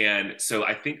 And so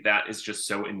I think that is just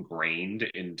so ingrained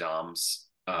in Dom's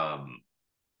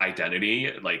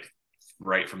identity, like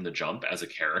right from the jump as a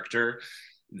character,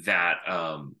 that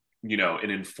you know, it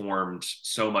informed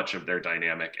so much of their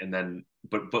dynamic. And then,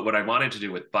 but what I wanted to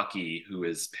do with Bucky, who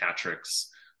is Patrick's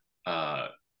uh,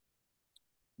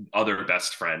 other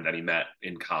best friend that he met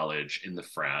in college in the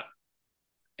frat,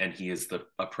 and he is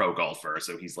a pro golfer,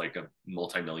 so he's like a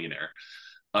multimillionaire.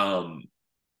 Um,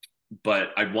 but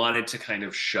I wanted to kind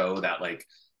of show that, like,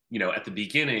 you know, at the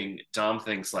beginning, Dom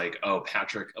thinks like, oh,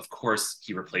 Patrick, of course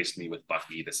he replaced me with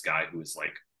Bucky, this guy who is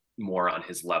like more on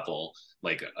his level,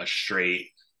 like a straight,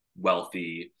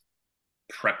 wealthy,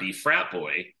 preppy frat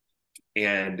boy.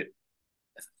 And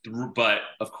but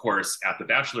of course, at the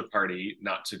bachelor party,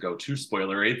 not to go too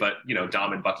spoilery, but you know,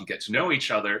 Dom and Bucky get to know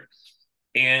each other,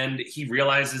 and he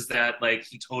realizes that like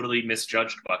he totally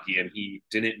misjudged Bucky, and he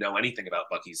didn't know anything about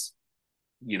Bucky's,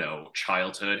 you know,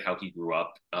 childhood, how he grew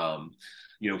up.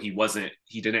 You know,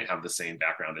 he didn't have the same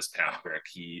background as Patrick.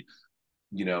 He,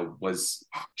 you know, was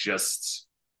just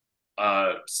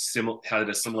had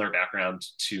a similar background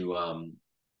to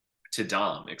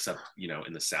Dom, except, you know,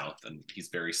 in the South, and he's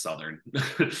very Southern.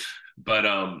 But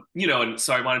you know, and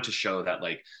so I wanted to show that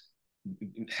like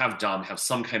have Dom have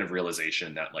some kind of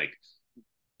realization that like,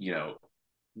 you know,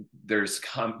 there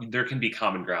can be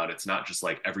common ground. It's not just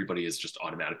like everybody is just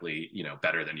automatically, you know,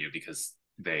 better than you because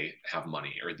they have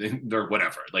money or they're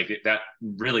whatever. Like that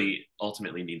really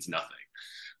ultimately means nothing.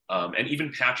 And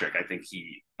even Patrick, I think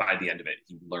he by the end of it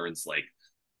he learns like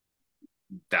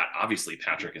that obviously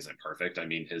Patrick isn't perfect. I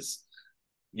mean, his,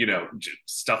 you know,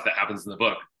 stuff that happens in the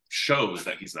book shows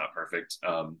that he's not perfect.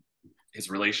 His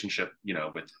relationship, you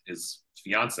know, with his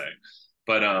fiance,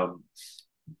 but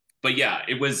yeah,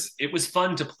 it was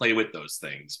fun to play with those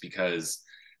things because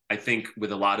I think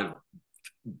with a lot of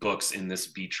books in this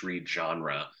beach read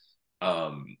genre,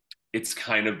 um, it's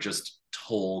kind of just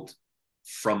told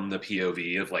from the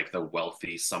POV of like the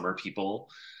wealthy summer people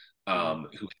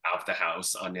who have the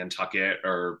house on Nantucket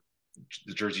or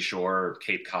the Jersey Shore or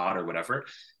Cape Cod or whatever,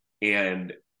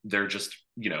 and they're just,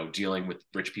 you know, dealing with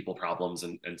rich people problems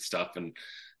and stuff, and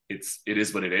it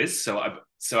is what it is. So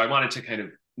I wanted to kind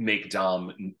of make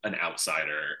Dom an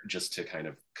outsider just to kind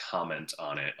of comment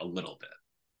on it a little bit.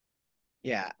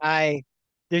 Yeah, I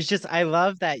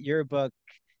love that your book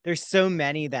there's so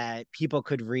many that people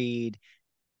could read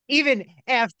even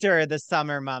after the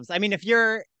summer months. I mean, if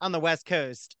you're on the West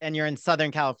Coast and you're in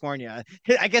Southern California,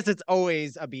 I guess it's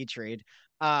always a beach read.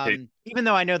 Even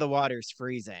though I know the water's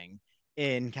freezing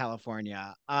in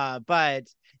California. But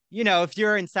if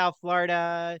you're in South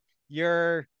Florida,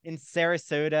 you're in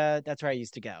Sarasota. That's where I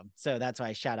used to go. So that's why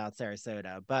I shout out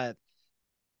Sarasota. But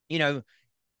you know,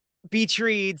 beach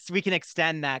reads, we can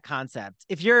extend that concept.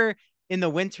 If you're in the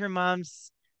winter months,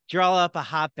 draw up a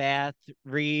hot bath,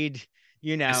 read,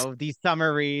 these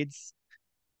summer reads.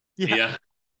 Yeah.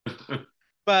 Yeah.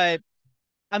 But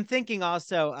I'm thinking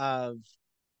also of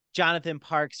Jonathan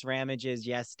Parks Ramage's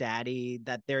Yes Daddy,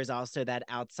 that there's also that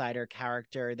outsider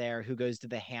character there who goes to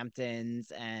the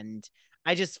Hamptons. And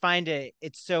I just find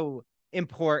it's so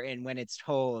important when it's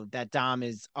told that Dom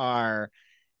is our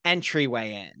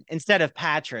entryway in instead of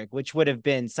Patrick, which would have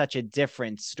been such a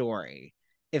different story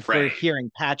if we're Right. hearing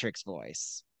Patrick's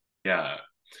voice. Yeah.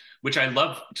 Which I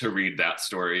love to read that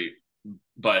story,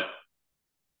 but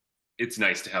it's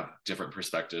nice to have different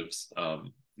perspectives.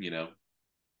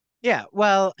 Yeah,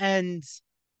 well, and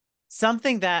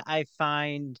something that I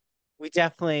find we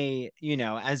definitely,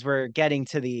 as we're getting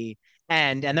to the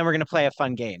end, and then we're going to play a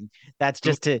fun game. That's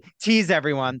just to tease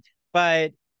everyone.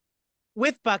 But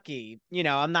with Bucky,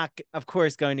 I'm not, of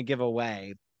course, going to give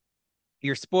away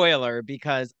your spoiler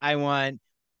because I want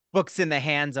books in the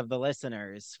hands of the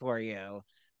listeners for you.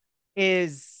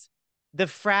 Is the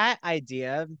frat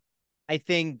idea, I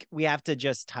think we have to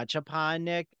just touch upon,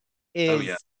 Nick, Oh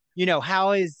yeah. is,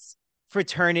 how is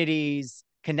fraternities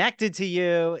connected to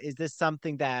you? Is this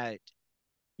something that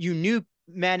you knew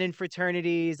men in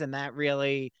fraternities and that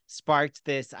really sparked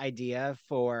this idea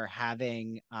for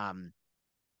having,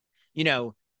 you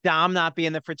know, Dom not be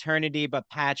in the fraternity, but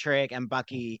Patrick and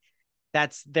Bucky,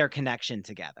 that's their connection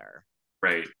together?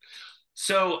 Right.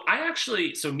 So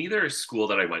neither school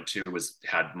that I went to was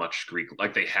had much Greek,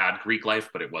 like they had Greek life,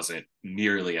 but it wasn't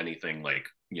nearly anything like,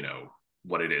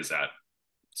 what it is at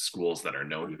schools that are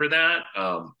known for that.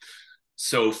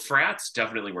 So frats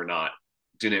definitely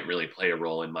didn't really play a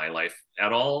role in my life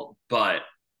at all, but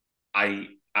I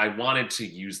wanted to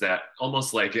use that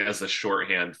almost like as a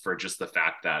shorthand for just the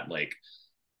fact that like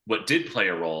what did play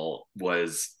a role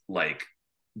was like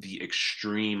the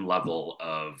extreme level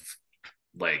of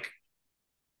like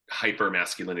hyper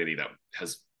masculinity that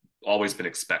has always been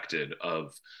expected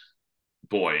of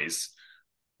boys.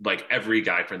 Like every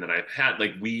guy friend that I've had,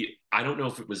 I don't know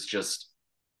if it was just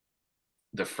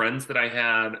the friends that I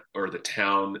had or the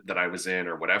town that I was in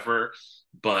or whatever,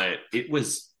 but it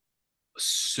was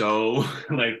so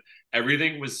like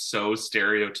everything was so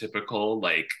stereotypical,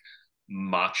 like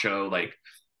macho, like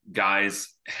guys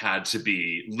had to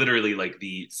be literally like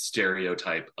the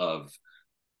stereotype of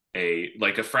a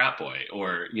frat boy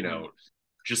or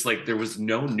just like there was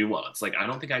no nuance. Like I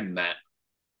don't think I met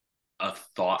a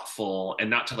thoughtful, and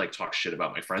not to like talk shit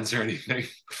about my friends or anything,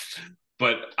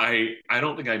 but I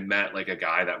don't think I met like a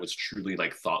guy that was truly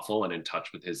like thoughtful and in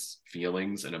touch with his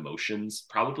feelings and emotions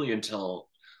probably until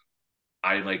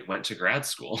I like went to grad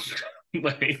school.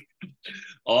 Like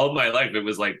all my life it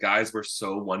was like guys were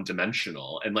so one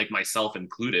dimensional, and like myself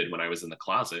included when I was in the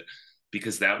closet,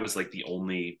 because that was like the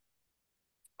only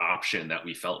option that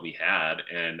we felt we had.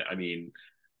 And I mean,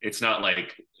 it's not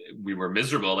like we were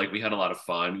miserable. Like we had a lot of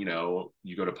fun. You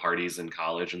go to parties in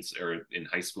college or in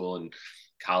high school and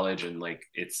college, and like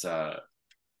it's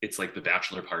like the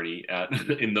bachelor party at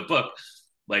in the book.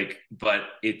 Like, but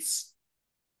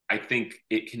I think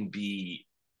it can be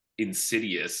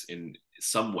insidious in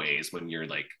some ways when you're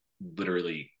like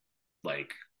literally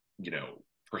like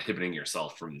prohibiting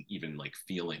yourself from even like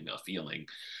feeling a feeling,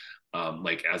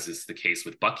 like as is the case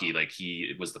with Bucky. Like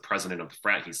he was the president of the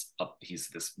frat. He's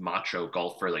this macho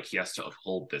golfer. Like he has to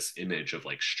uphold this image of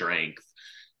like strength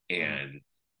and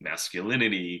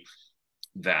masculinity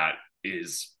that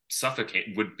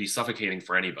would be suffocating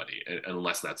for anybody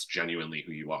unless that's genuinely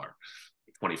who you are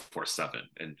 24/7,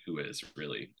 and who is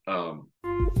really.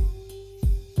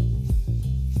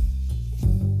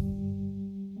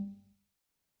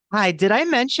 Hi, did I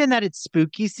mention that it's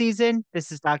spooky season?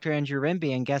 This is Dr. Andrew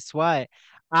Rimby, and guess what?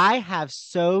 I have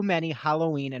so many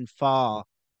Halloween and fall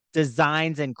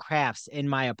designs and crafts in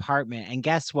my apartment. And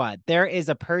guess what? There is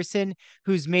a person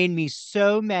who's made me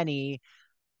so many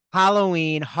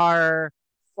Halloween horror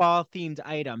fall themed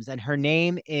items, and her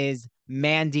name is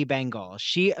Mandy Bengal.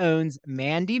 She owns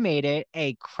Mandy Made It,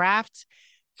 a craft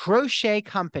crochet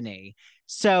company.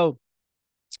 So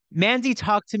Mandy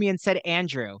talked to me and said,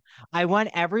 Andrew, I want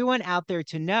everyone out there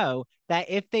to know that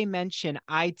if they mention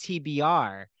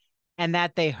ITBR and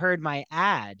that they heard my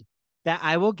ad, that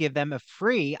I will give them a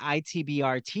free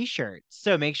ITBR t-shirt.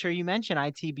 So make sure you mention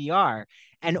ITBR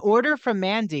and order from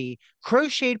Mandy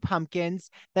crocheted pumpkins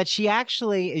that she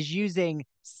actually is using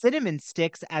cinnamon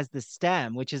sticks as the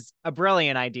stem, which is a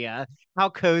brilliant idea. How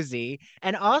cozy.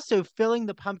 And also filling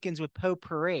the pumpkins with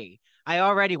potpourri. I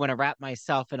already want to wrap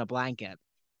myself in a blanket.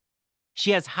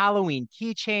 She has Halloween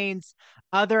keychains,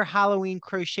 other Halloween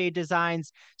crochet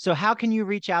designs. So, how can you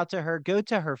reach out to her? Go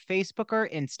to her Facebook or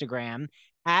Instagram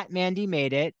at Mandy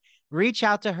Made It. Reach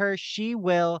out to her. She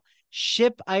will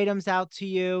ship items out to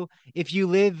you. If you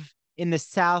live in the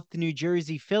South New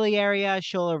Jersey, Philly area,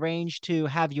 she'll arrange to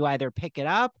have you either pick it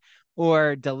up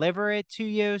or deliver it to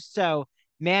you. So,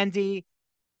 Mandy,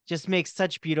 just makes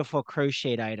such beautiful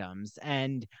crocheted items.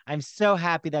 And I'm so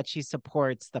happy that she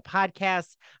supports the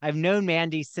podcast. I've known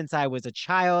Mandy since I was a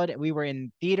child. We were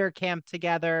in theater camp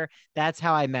together. That's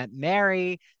how I met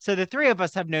Mary. So the three of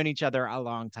us have known each other a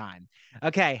long time.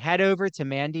 Okay, head over to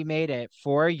Mandy Made It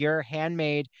for your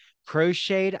handmade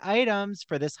crocheted items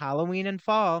for this Halloween and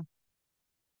fall.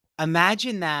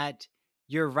 Imagine that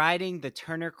you're riding the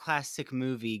Turner Classic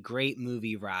Movie Great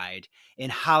Movie Ride in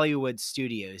Hollywood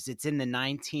studios. It's in the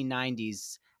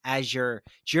 1990s. As you're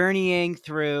journeying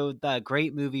through the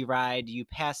Great Movie Ride, you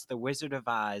pass the Wizard of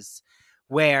Oz,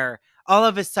 where all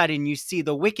of a sudden you see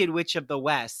the Wicked Witch of the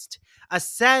West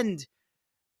ascend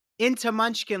into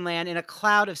Munchkinland in a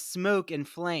cloud of smoke and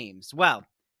flames. Well,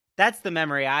 that's the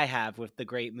memory I have with the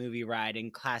Great Movie Ride in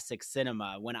classic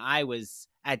cinema when I was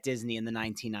at Disney in the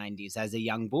 1990s as a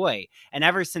young boy. And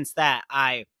ever since that,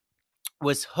 I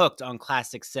was hooked on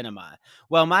classic cinema.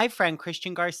 Well, my friend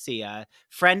Christian Garcia,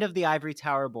 friend of the Ivory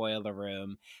Tower Boiler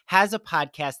Room, has a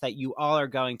podcast that you all are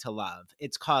going to love.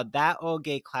 It's called That Old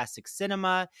Gay Classic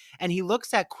Cinema, and he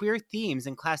looks at queer themes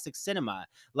in classic cinema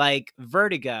like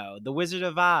Vertigo, The Wizard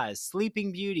of Oz,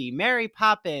 Sleeping Beauty, Mary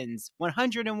Poppins,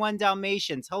 101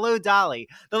 Dalmatians, Hello Dolly.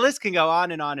 The list can go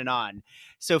on and on and on.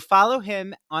 So follow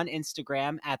him on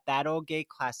Instagram at That Old Gay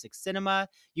Classic Cinema.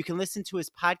 You can listen to his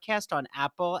podcast on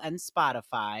Apple and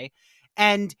Spotify.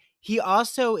 And he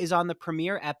also is on the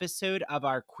premiere episode of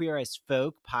our Queer as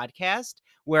Folk podcast,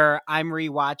 where I'm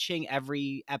rewatching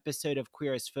every episode of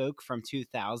Queer as Folk from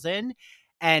 2000.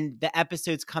 And the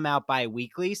episodes come out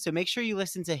bi-weekly. So make sure you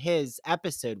listen to his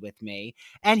episode with me.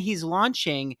 And he's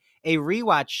launching a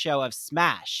rewatch show of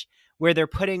Smash, where they're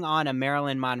putting on a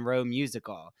Marilyn Monroe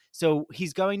musical. So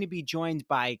he's going to be joined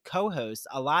by co-hosts,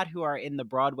 a lot who are in the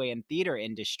Broadway and theater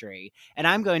industry, and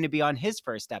I'm going to be on his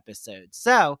first episode.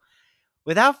 So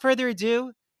without further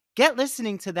ado, get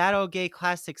listening to That Old Gay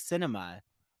Classic Cinema.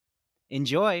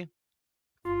 Enjoy.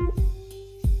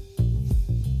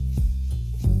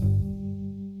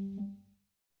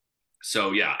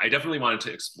 So yeah, I definitely wanted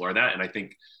to explore that, and I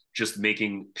think just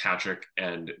making Patrick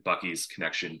and Bucky's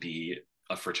connection be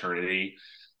a fraternity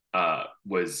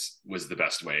was the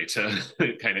best way to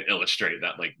kind of illustrate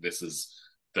that, like, this is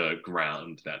the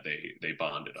ground that they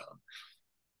bonded on.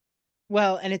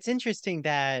 Well, and it's interesting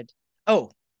that,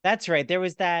 oh, that's right. There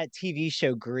was that TV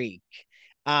show Greek.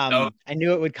 Oh I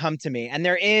knew it would come to me. And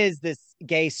there is this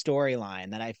gay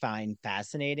storyline that I find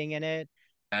fascinating in it.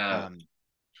 yeah, Um,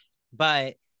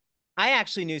 but I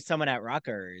actually knew someone at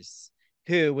Rutgers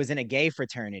who was in a gay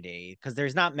fraternity because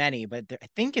there's not many, but I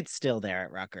think it's still there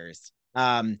at Rutgers.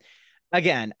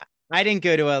 Again, I didn't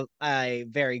go to a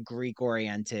very Greek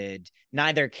oriented,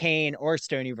 neither Kane or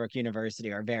Stony Brook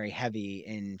University are very heavy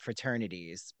in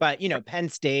fraternities, but Penn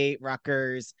State,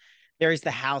 Rutgers, there's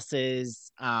the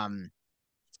houses.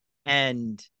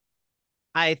 And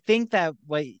I think that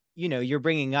what you're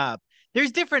bringing up,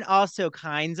 there's different also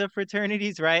kinds of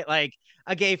fraternities, right? Like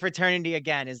a gay fraternity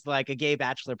again is like a gay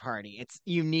bachelor party. It's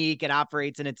unique, it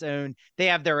operates in its own, they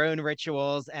have their own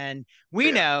rituals, and we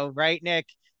yeah, know, right, Nick,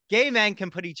 gay men can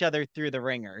put each other through the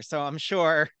ringer. So I'm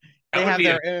sure that they would have be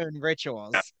their own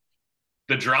rituals.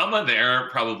 the drama there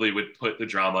probably would put the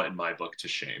drama in my book to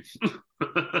shame.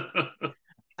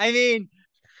 I mean,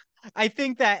 I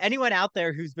think that anyone out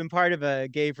there who's been part of a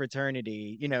gay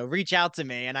fraternity, reach out to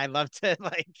me and I love to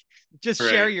like just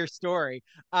share Right, your story.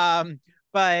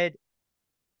 But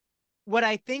what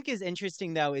I think is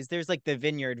interesting though is there's like the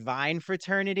Vineyard Vine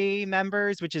fraternity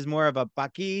members, which is more of a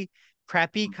Bucky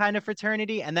preppy kind of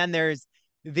fraternity, and then there's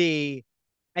the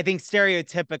I think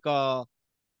stereotypical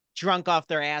drunk off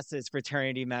their asses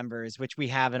fraternity members, which we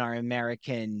have in our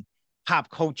American pop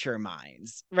culture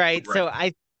minds, right? right, So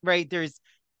right, there's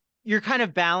you're kind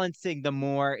of balancing the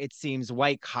more, it seems,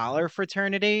 white collar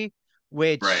fraternity,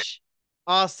 right. which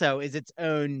also is its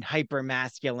own hyper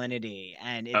masculinity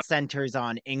and Uh, it centers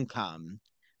on income.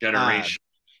 Uh, Generation,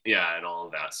 yeah, and all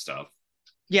of that stuff.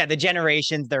 yeah, the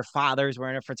generations, their fathers were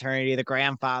in a fraternity, the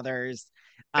grandfathers.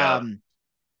 Yeah. Um,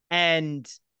 and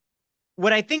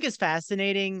what I think is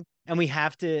fascinating, and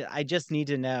I just need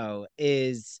to know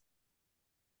is,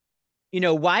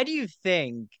 why do you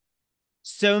think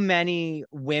so many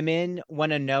women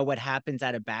want to know what happens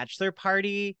at a bachelor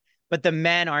party, but the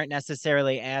men aren't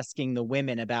necessarily asking the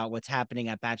women about what's happening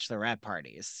at bachelorette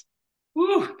parties?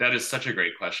 Whew, that is such a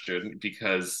great question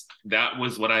because that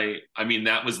was I mean,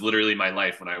 that was literally my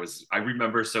life when I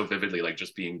remember so vividly, like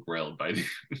just being grilled by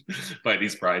by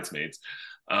these bridesmaids.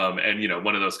 And,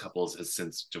 one of those couples has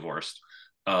since divorced.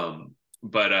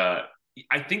 But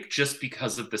I think just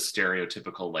because of the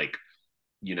stereotypical,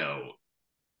 you know,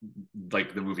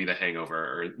 like the movie The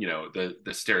Hangover, or,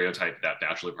 the stereotype that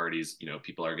bachelor parties,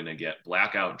 people are going to get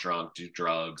blackout drunk, do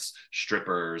drugs,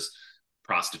 strippers,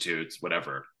 prostitutes,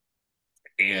 whatever.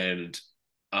 And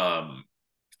um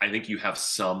I think you have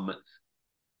some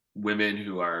women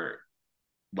who are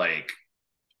like,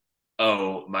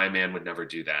 oh, my man would never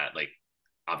do that. Like,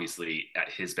 obviously at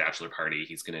his bachelor party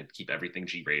he's going to keep everything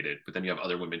G-rated, but then you have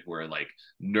other women who are like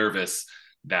nervous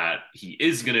that he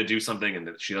is going to do something and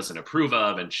that she doesn't approve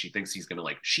of, and she thinks he's going to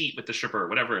like cheat with the stripper or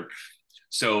whatever. And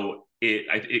so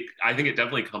I think it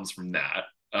definitely comes from that.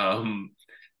 And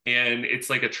it's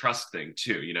like a trust thing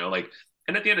too, like,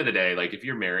 and at the end of the day, like, if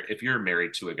you're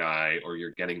married to a guy, or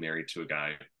you're getting married to a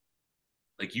guy,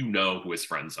 like, who his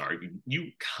friends are.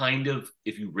 You kind of,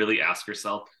 if you really ask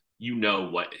yourself,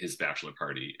 what his bachelor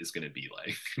party is going to be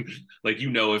like. Like,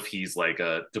 if he's like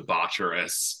a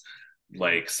debaucherous,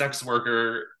 like sex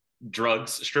worker,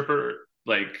 drugs, stripper,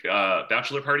 like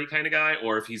bachelor party kind of guy,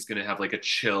 or if he's going to have like a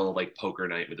chill, like poker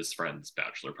night with his friends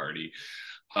bachelor party.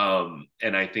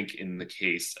 And I think in the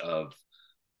case of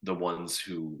the ones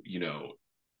who,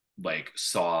 like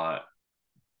saw,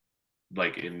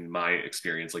 like in my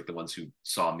experience, like the ones who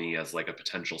saw me as like a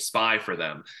potential spy for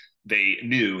them, they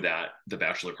knew that the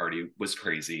bachelor party was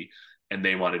crazy, and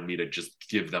they wanted me to just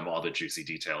give them all the juicy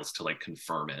details to like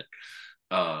confirm it.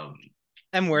 Um,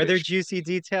 And were there which, juicy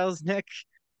details, Nick?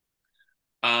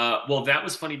 well, that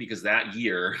was funny because that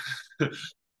year,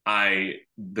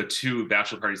 the two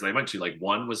bachelor parties that I went to, like,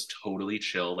 one was totally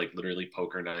chill, like literally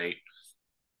poker night,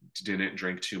 didn't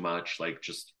drink too much, like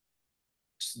just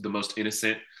the most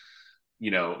innocent,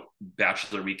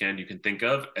 bachelor weekend you can think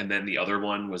of. And then the other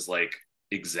one was like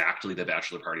exactly the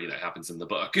bachelor party that happens in the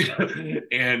book,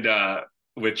 and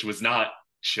which was not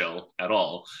chill at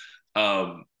all.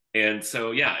 And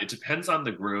so, yeah, it depends on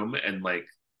the groom and like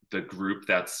the group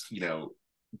that's,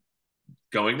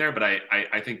 going there. But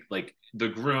I think like the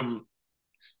groom,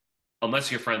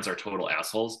 unless your friends are total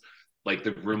assholes, like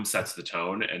the groom sets the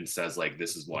tone and says like,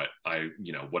 this is what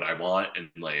what I want, and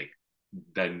like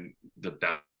then the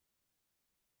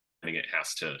it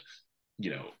has to,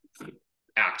 you know,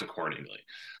 act accordingly.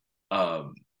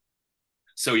 Um,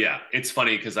 so yeah, it's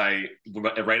funny because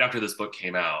right after this book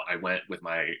came out, I went with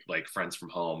my like friends from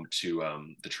home to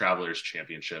the Travelers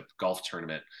Championship golf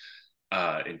tournament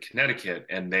in Connecticut,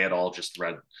 and they had all just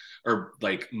read, or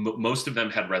like most of them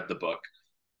had read the book,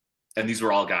 and these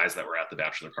were all guys that were at the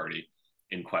bachelor party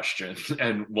in question,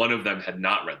 and one of them had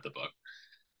not read the book,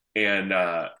 and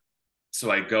so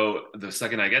I go, the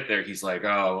second I get there, he's like,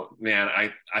 "Oh man,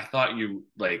 I thought you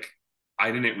like,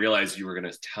 I didn't realize you were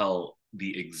gonna tell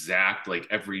the exact like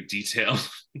every detail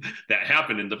that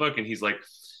happened in the book." And he's like,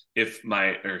 if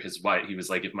my or his wife, he was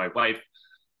like, if my wife,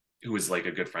 who was like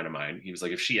a good friend of mine, he was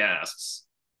like, if she asks,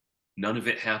 none of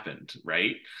it happened,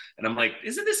 right? And I'm like,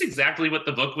 isn't this exactly what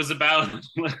the book was about?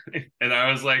 And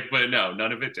I was like, but no,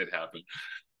 none of it did happen.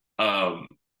 Um,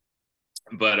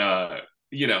 but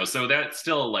so that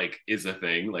still like is a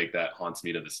thing like that haunts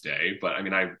me to this day. But I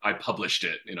mean, I published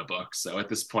it in a book, so at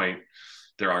this point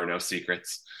there are no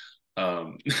secrets.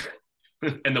 um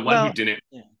and Well,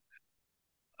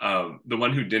 yeah. the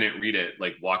one who didn't read it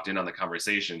like walked in on the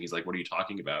conversation. He's like, what are you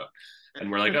talking about? And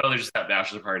we're like, oh, there's just that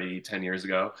bachelor party 10 years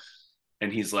ago.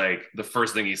 And he's like, the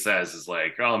first thing he says is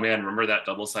like, oh man, remember that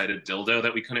double-sided dildo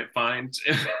that we couldn't find?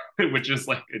 Which is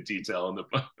like a detail in the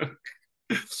book.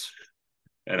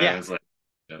 And I Yeah. was like,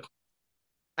 yeah.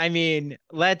 I mean,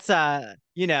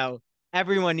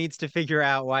 everyone needs to figure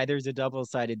out why there's a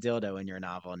double-sided dildo in your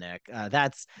novel, Nick.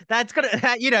 That's gonna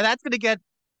that's gonna get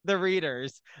the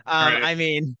readers. Right. I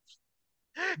mean,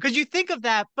 because you think of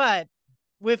that, but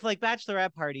with like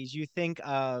bachelorette parties, you think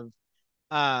of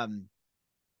um,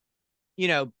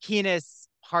 penis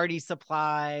party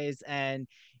supplies, and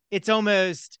it's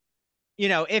almost,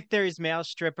 if there's male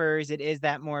strippers, it is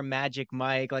that more Magic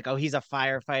Mike, like, oh, he's a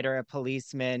firefighter, a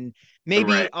policeman.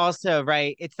 Maybe Right. also,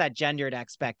 it's that gendered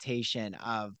expectation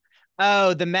of,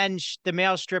 oh, the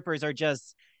male strippers are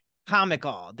just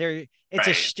comical. It's a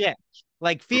Right. shtick.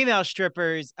 Like female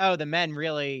strippers, oh, the men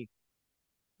really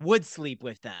would sleep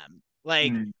with them.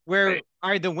 Like, Mm. where Right.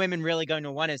 are the women really going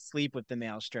to want to sleep with the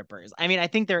male strippers? I mean, I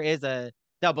think there is a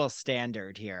double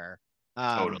standard here.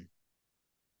 Totally. Um,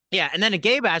 yeah, and then a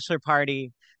gay bachelor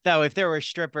party, though, if there were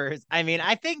strippers, I mean,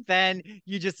 I think then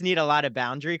you just need a lot of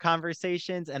boundary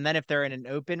conversations. And then if they're in an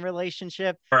open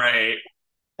relationship, Right.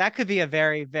 that could be a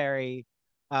very, very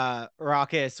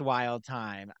raucous, wild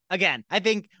time. Again, I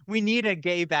think we need a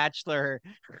gay bachelor.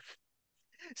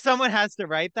 Someone has to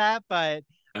write that, but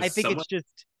I As think someone, it's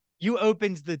just you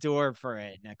opened the door for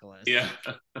it, yeah. Nicholas.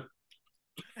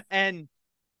 And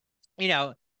you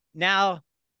know, now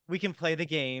we can play the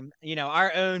game,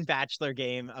 our own bachelor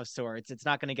game of sorts. It's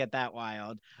not going to get that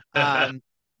wild. Um,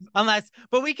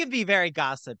 but we can be very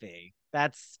gossipy.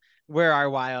 That's where our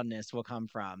wildness will come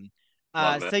from.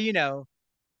 Love it. So,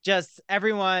 just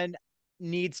everyone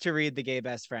needs to read The Gay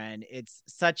Best Friend. It's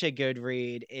such a good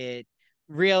read. It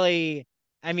really,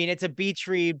 I mean, it's a beach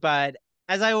read, but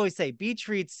as I always say, beach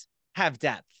reads have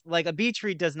depth. Like a beach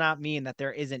read does not mean that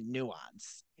there isn't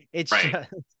nuance. It's Right. just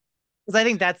because I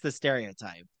think that's the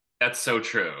stereotype. That's so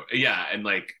true. Yeah, and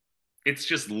like it's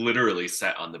just literally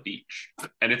set on the beach.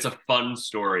 And it's a fun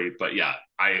story, but yeah,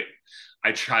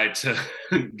 I tried to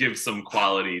give some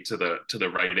quality to the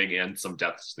writing and some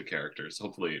depth to the characters.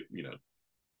 Hopefully,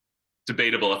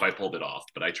 debatable if I pulled it off,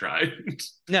 but I tried.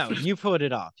 No, you pulled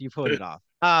it off. You pulled it off.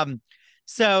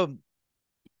 So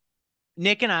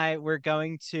Nick and I were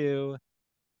going to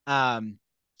um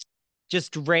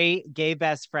just rate gay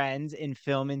best friends in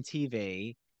film and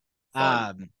TV. Fun.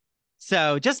 Um,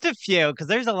 so just a few, because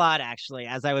there's a lot actually,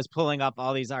 as I was pulling up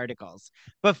all these articles.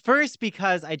 But first,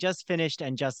 because I just finished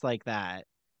and just like that,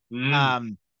 Mm.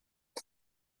 um,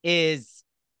 is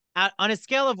on a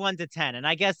scale of 1 to 10, and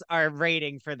I guess our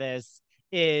rating for this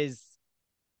is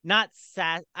not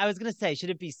sass. I was gonna say, should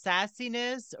it be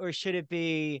sassiness or should it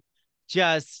be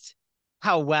just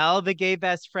how well the gay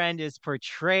best friend is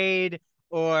portrayed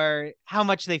or how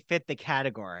much they fit the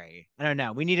category? I don't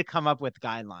know. We need to come up with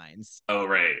guidelines. Oh,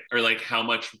 right. Or like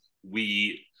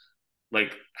we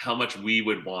how much we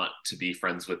would want to be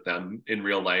friends with them in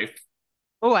real life.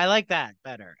 Oh, I like that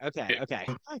better. Okay, okay.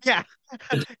 Yeah.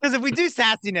 Because if we do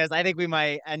sassiness, I think we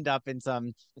might end up in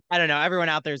some, I don't know, everyone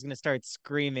out there is gonna start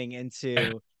screaming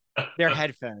into their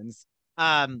headphones.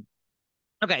 Um,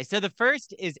 okay, so the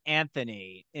first is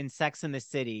Anthony in Sex and the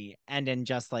City and in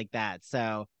Just Like That.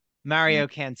 So Mario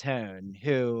Cantone,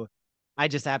 who I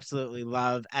just absolutely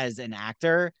love as an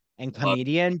actor and Love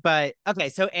comedian. But okay,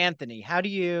 so Anthony, how do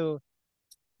you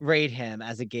rate him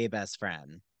as a gay best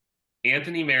friend?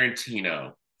 Anthony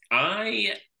Marantino.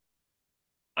 I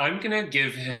I'm gonna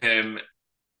give him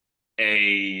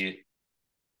a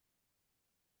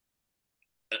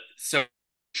so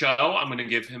show. I'm gonna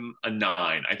give him a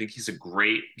 9. I think he's a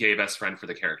great gay best friend for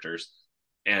the characters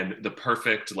and the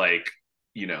perfect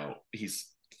he's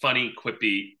funny,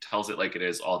 quippy, tells it like it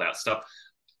is, all that stuff.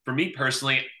 For me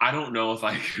personally, I don't know if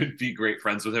I could be great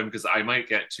friends with him because I might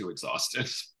get too exhausted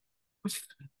because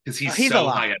Oh, he's he's a so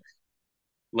lot. high.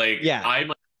 Like Yeah. I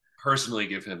might personally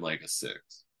give him like a 6.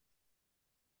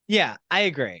 Yeah, I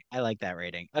agree. I like that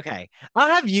rating. Okay. I'll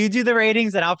have you do the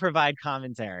ratings and I'll provide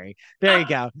commentary. There you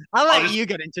go. I'll I'll let just you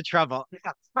get into trouble.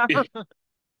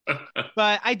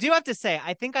 But I do have to say,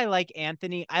 I think I like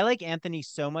Anthony. I like Anthony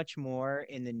so much more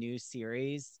in the new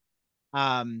series.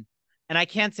 Um, and I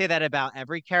can't say that about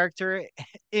every character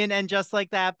in and just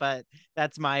like that, but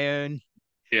that's my own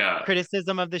yeah,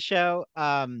 criticism of the show.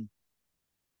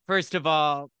 First of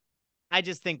all, I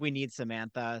just think we need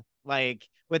Samantha. Like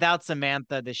without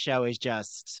Samantha, the show is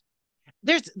just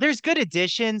there's good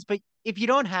additions, but if you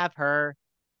don't have her,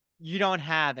 you don't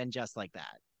have and just like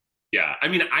that. yeah. I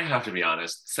mean, I have to be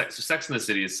honest. Sex in the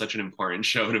City is such an important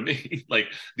show to me. Like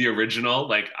the original,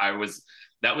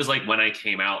 that was like when I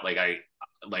came out. Like I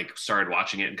like started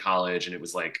watching it in college, and it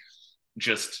was like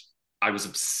just I was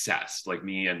obsessed. Like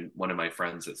me and one of my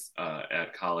friends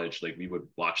at college, like we would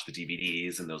watch the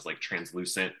DVDs and those like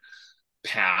translucent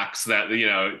packs that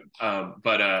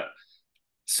but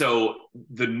so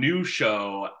the new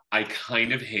show I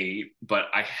kind of hate, but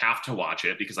I have to watch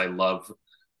it because I love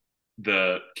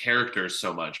the characters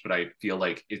so much, but I feel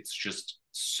like it's just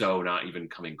so not even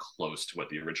coming close to what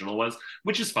the original was,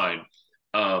 which is fine.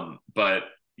 But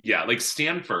yeah, like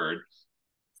Stanford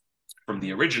from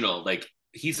the original, like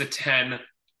he's a 10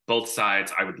 both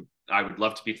sides. I would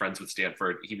love to be friends with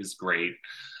Stanford. He was great.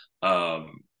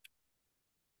 Um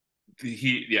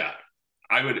he yeah,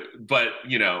 I would, but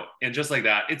and just like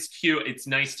that, it's cute. It's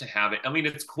nice to have it. I mean,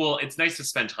 it's cool. It's nice to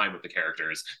spend time with the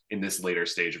characters in this later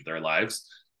stage of their lives.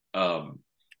 Um,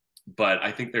 but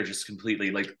I think they're just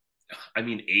completely like, I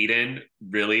mean, Aiden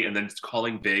really, and then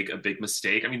calling Big a big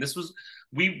mistake. I mean, this was,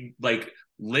 we like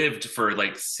lived for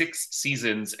like 6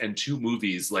 seasons and 2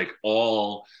 movies, like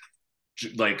all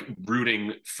like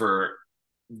rooting for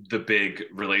the Big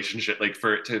relationship, like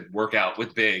for it to work out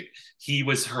with Big. He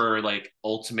was her like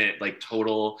ultimate, like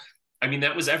total. I mean,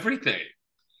 that was everything.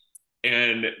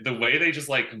 And the way they just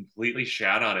like completely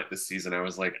shat on it this season, I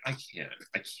was like, I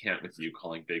can't with you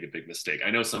calling Big a big mistake.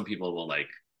 I know some people will like,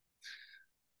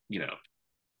 you know,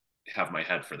 have my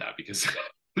head for that because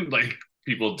like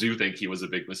people do think he was a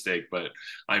big mistake, but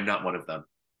I'm not one of them.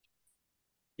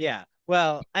 Yeah.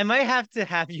 Well, I might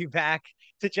have you back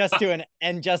to just do an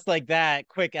and just like that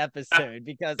quick episode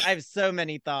because I have so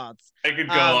many thoughts. I could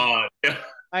go Um, on.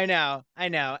 I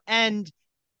know. And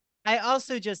I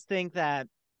also just think that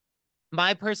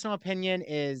my personal opinion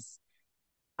is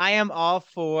I am all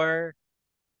for,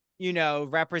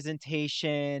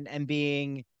 representation and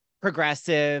being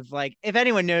progressive. Like, if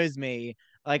anyone knows me,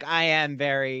 like, I am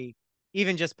very,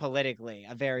 even just politically,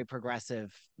 a very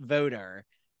progressive voter.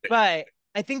 But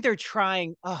I think they're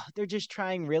just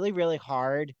trying really, really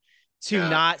hard to Yeah.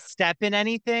 not step in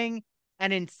anything.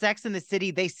 And in Sex and the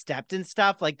City, they stepped in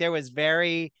stuff. Like, there was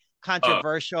very Oh,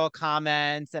 controversial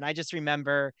comments. And I just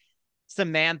remember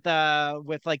Samantha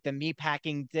with like the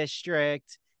meatpacking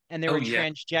district, and there oh were yeah.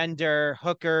 transgender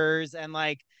hookers, and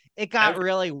like it got Every,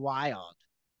 really wild.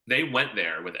 they went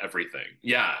there with everything.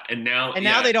 Yeah. And now, And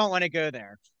now yeah, they don't want to go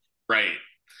there. right.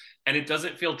 And it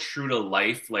doesn't feel true to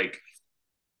life. Like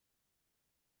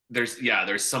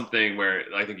there's something where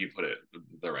I think you put it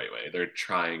the right way. They're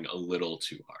trying a little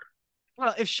too hard.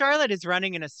 Well, if Charlotte is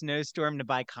running in a snowstorm to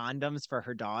buy condoms for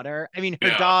her daughter, I mean her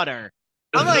Yeah. daughter,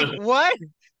 I'm like, what?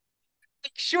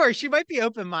 Sure, she might be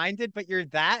open-minded, but you're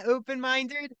that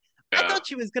open-minded? I Yeah. thought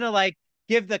she was gonna like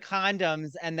give the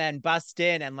condoms and then bust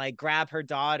in and like grab her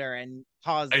daughter and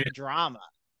cause I, drama.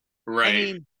 I right.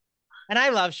 mean, and I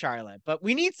love Charlotte, but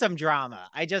we need some drama.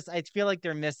 I feel like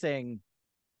they're missing,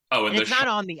 Oh, and and it's not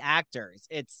on the actors,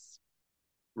 it's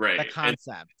the right.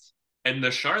 concept. And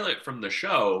the Charlotte from the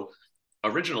show,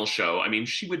 original show, I mean,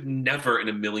 she would never in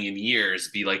a million years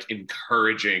be like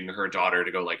encouraging her daughter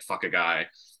to go like fuck a guy.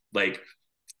 Like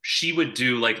she would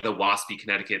do like the waspy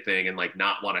Connecticut thing and like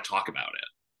not want to talk about it.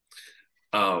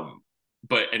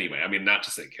 But anyway, I mean, not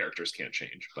to say characters can't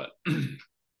change, but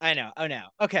I know. Oh no.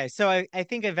 Okay, so I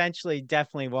think eventually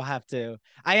definitely we'll have to.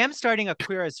 I am starting a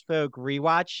Queer as Folk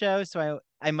rewatch show, so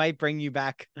I might bring you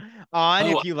back on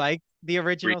oh, if you like the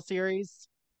original series.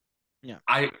 Yeah.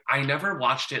 I never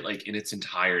watched it like in its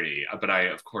entirety, but I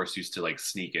of course used to like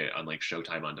sneak it on like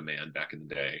Showtime on demand back in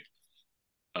the day.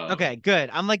 Okay, Um, good.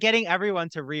 I'm like getting everyone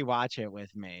to rewatch it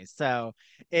with me. So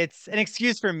it's an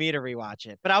excuse for me to rewatch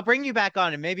it. But I'll bring you back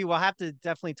on and maybe we'll have to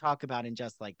definitely talk about it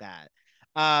just like that.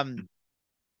 Um,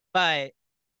 but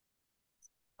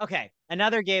okay,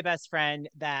 another gay best friend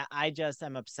that I just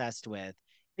am obsessed with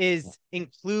is in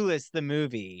Clueless the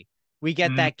movie. We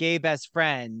get mm, that gay best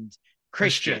friend,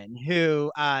 Christian, Christian,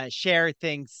 who Cher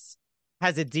thinks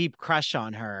has a deep crush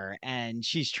on her and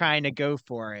she's trying to go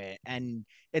for it and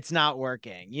it's not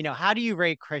working. How do you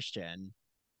rate Christian?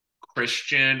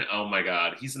 Christian, oh my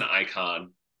God, he's an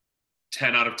icon.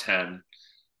 10 out of 10.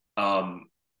 Um,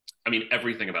 I mean,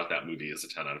 everything about that movie is a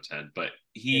 10 out of 10, but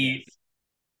It is.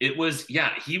 it was,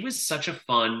 yeah, he was such a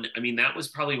fun, I mean, that was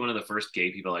probably one of the first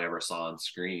gay people I ever saw on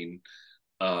screen.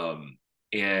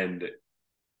 And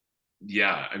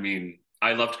yeah, I mean,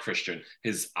 I loved Christian.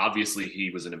 Obviously, he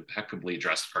was an impeccably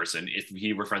dressed person. If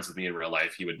he were friends with me in real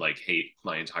life, he would like hate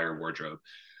my entire wardrobe,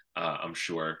 I'm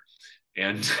sure,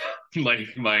 and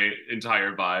like my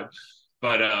entire vibe.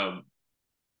 But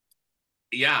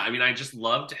yeah, I mean, I just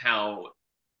loved how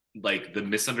like the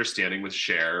misunderstanding with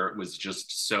Cher was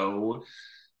just so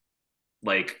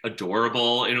like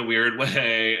adorable in a weird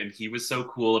way, and he was so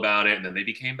cool about it, and then they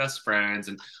became best friends,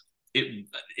 and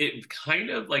it kind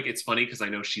of like it's funny because I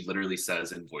know she literally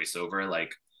says in voiceover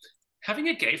like having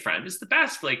a gay friend is the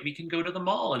best, like we can go to the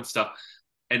mall and stuff,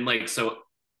 and like so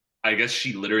I guess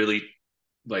she literally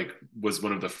like was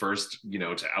one of the first,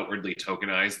 to outwardly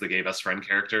tokenize the gay best friend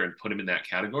character and put him in that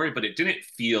category, but it didn't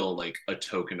feel like a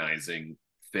tokenizing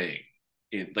thing.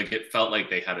 It felt like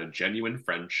they had a genuine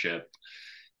friendship,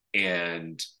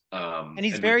 and And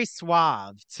he's and when very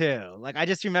suave too. Like I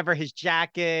just remember his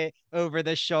jacket over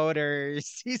the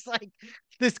shoulders. He's like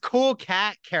this cool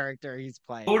cat character he's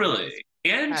playing. It was totally,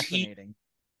 fascinating.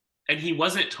 and he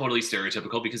wasn't totally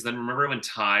stereotypical because then remember when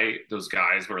Ty, those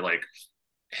guys were like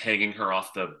hanging her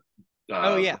off the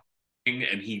Oh uh yeah.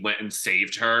 and he went and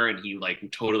saved her and he like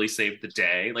totally saved the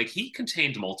day. Like he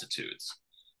contained multitudes.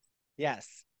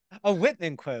 Yes. A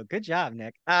Whitman quote. Good job,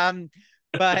 Nick.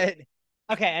 But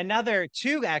okay, another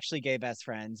two actually gay best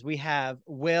friends. We have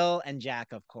Will and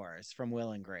Jack, of course, from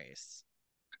Will and Grace.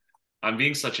 I'm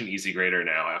being such an easy grader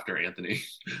now after Anthony.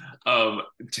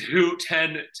 Two,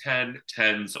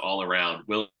 10s all around.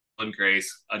 Will and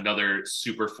Grace, another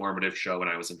super formative show when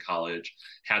I was in college,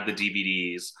 had the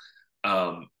DVDs.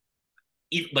 Um,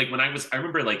 like I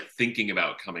remember like thinking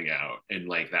about coming out, and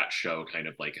like that show kind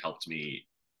of like helped me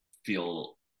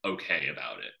feel okay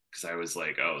about it because I was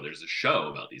like, oh, there's a show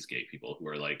about these gay people who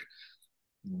are like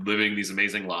living these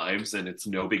amazing lives and it's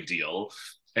no big deal.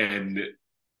 And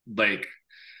like,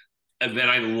 and then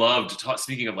I loved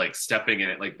speaking of like stepping in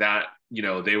it like that,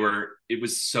 it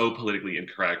was so politically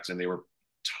incorrect and they were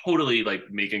totally like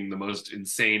making the most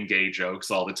insane gay jokes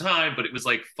all the time, but it was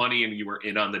like funny and you were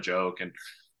in on the joke. And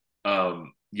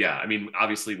yeah, I mean,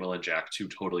 obviously Will and Jack, two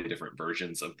totally different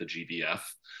versions of the GBF.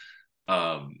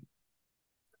 Um,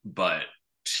 but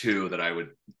two that I would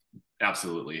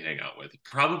absolutely hang out with.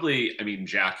 Probably, I mean,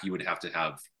 Jack, you would have to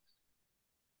have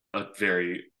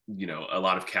a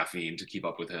lot of caffeine to keep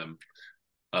up with him.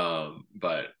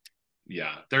 But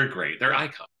yeah, they're great. They're Yeah.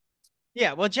 icons.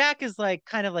 Yeah, well, Jack is like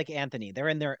kind of like Anthony. They're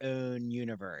in their own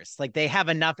universe. Like they have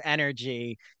enough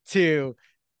energy to,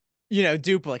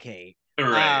 duplicate.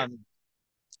 Right. Um,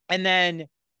 and then,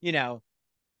 you know,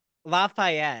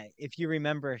 Lafayette, if you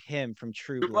remember him from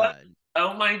True What? Blood.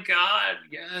 Oh my God.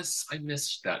 Yes. I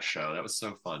missed that show. That was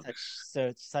so fun.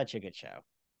 Such a good show.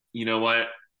 You know what?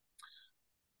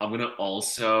 I'm going to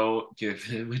also give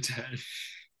him a 10.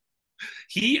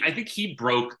 I think he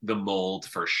broke the mold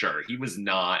for sure. He was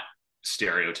not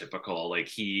stereotypical.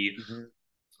 Mhm.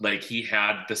 Like he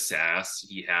had the sass,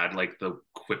 he had like the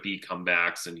quippy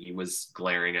comebacks, and he was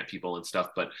glaring at people and stuff,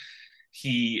 but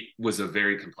he was a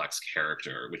very complex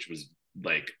character, which was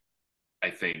like,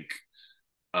 I think,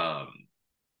 um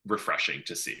refreshing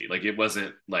to see. Like it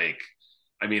wasn't like,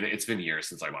 I mean, it's been years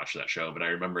since I watched that show, but I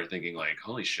remember thinking like,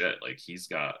 holy shit, like he's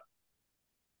got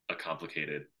a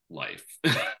complicated life.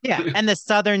 Yeah, and the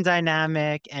Southern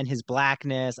dynamic and his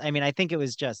blackness. I mean, I think it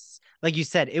was just like you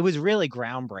said, it was really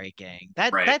groundbreaking.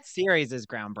 That Right. that series is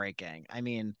groundbreaking. I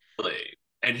mean, Really.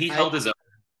 And he I held his own,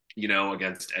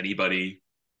 against anybody.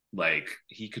 Like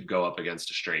he could go up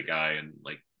against a straight guy and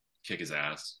like kick his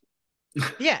ass.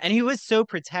 yeah, and he was so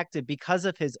protected because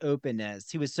of his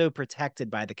openness. He was so protected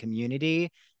by the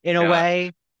community in a Yeah.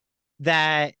 way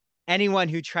that anyone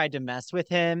who tried to mess with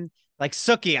him, like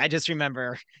Suki, I just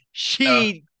remember Uh,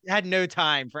 she had no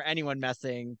time for anyone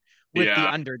messing with the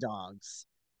yeah. underdogs.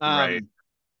 Right.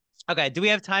 Okay, do we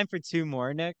have time for two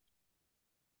more, Nick?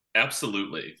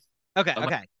 Absolutely. Okay, I'm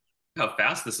like, okay. how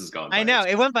fast this has gone I by. know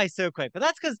That's it went by so quick, but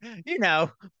that's because,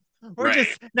 we're right.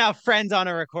 just now friends on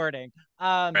a recording.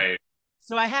 Right.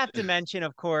 So I have to mention,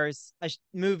 of course, a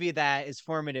movie that is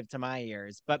formative to my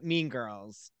ears, but Mean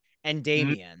Girls and Mm.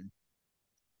 Damien.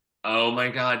 Oh my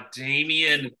God,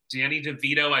 Damien, Danny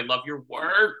DeVito, I love your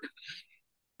work.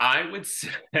 I would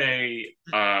say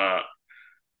I'm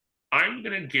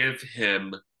gonna give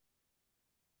him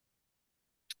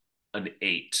an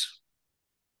 8.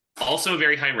 Also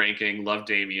very high ranking. Love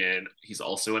Damien. He's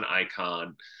also an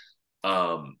icon.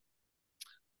 Um,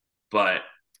 but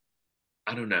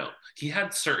I don't know. He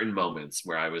had certain moments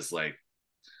where I was like,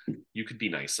 you could be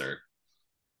nicer.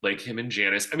 Like him and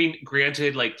Janice. I mean,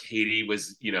 granted, like Katie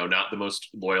was, not the most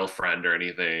loyal friend or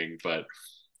anything, but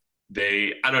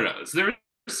I don't know. So there were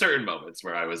certain moments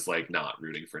where I was like not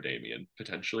rooting for Damien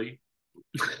potentially.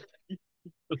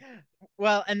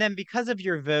 Well, and then because of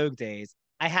your Vogue days,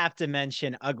 I have to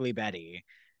mention Ugly Betty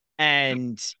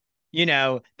and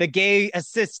the gay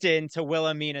assistant to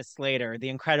Wilhelmina Slater, the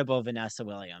incredible Vanessa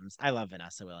Williams. I love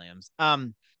Vanessa Williams.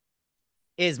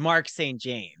 Is Mark St.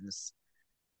 James.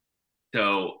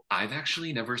 So I've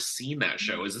actually never seen that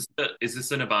show. Is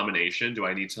this an abomination? Do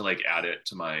I need to like add it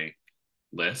to my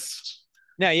list?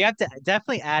 No, you have to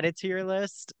definitely add it to your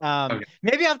list. Okay.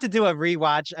 Maybe I have to do a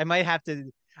rewatch. I might have to.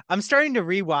 I'm starting to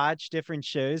rewatch different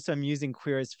shows, so I'm using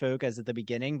Queer as Folk as at the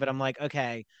beginning, but I'm like,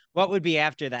 okay, what would be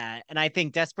after that? And I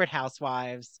think Desperate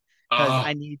Housewives, because Oh,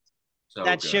 I need so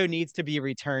that good. show needs to be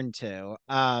returned to.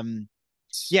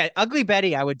 Yeah, Ugly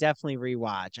Betty, I would definitely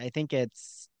rewatch. I think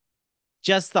it's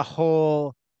just the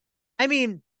whole. I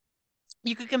mean,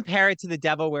 you could compare it to The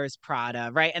Devil Wears Prada,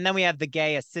 right? And then we have the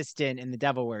gay assistant in The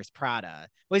Devil Wears Prada.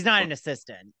 Well, he's not an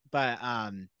assistant, but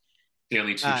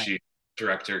Stanley uh Tucci,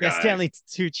 director yeah, guy. Stanley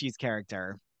Tucci's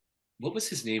character. What was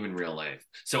his name in real life?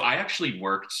 So I actually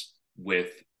worked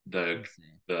with the Let's see.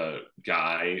 the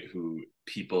guy who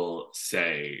people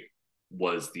say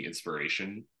was the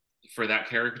inspiration for that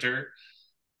character.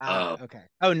 Ah, Um, okay.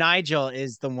 Oh, Nigel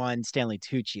is the one Stanley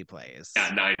Tucci yeah,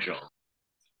 plays. Nigel.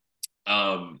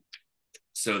 Um,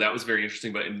 so that was very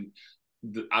interesting. But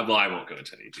well, I won't go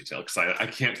into any detail because I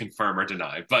can't confirm or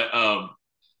deny. But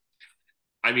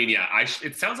I mean, yeah,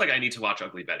 it sounds like I need to watch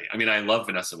Ugly Betty. I mean, I love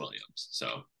Vanessa Williams,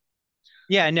 so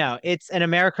Yeah, no, it's and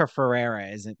America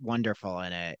Ferrera is wonderful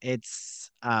in it.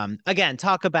 It's again,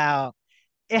 talk about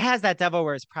it has that Devil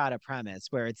Wears Prada premise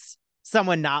where it's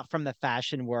someone not from the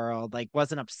fashion world, like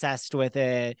wasn't obsessed with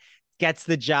it, gets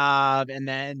the job, and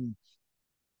then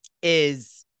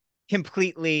is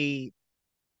completely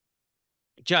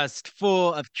just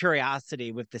full of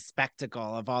curiosity with the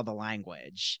spectacle of all the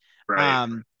language. right.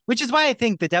 Which is why I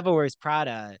think The Devil Wears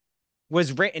Prada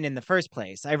was written in the first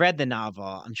place. I read the novel.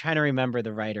 I'm trying to remember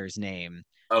the writer's name.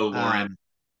 Oh, Lauren Um,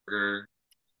 Berger,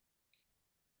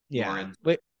 yeah. Lauren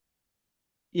Wait,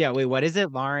 yeah, wait, what is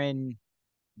it? Lauren.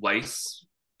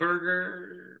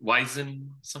 Weisberger, Weisen,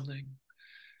 something.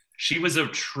 She was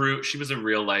a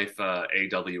real life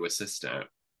AW assistant,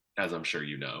 as I'm sure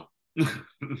you know.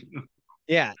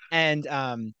 Yeah, and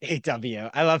AW.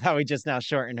 I love how we just now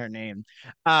shortened her name.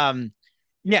 Um,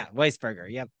 yeah,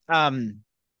 Weisberger. Yep.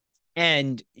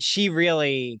 And she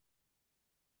really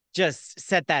just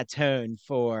set that tone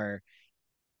for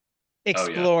Oh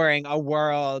yeah, exploring a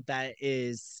world that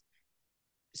is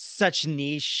such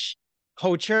niche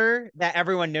culture that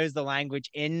everyone knows the language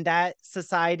in that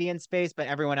society and space, but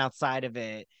everyone outside of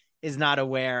it is not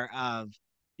aware of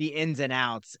the ins and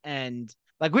outs. And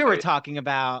like we were right. talking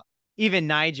about, even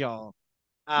Nigel,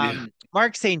 Yeah,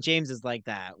 Mark St. James is like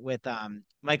that with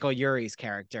Michael Urie's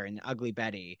character in Ugly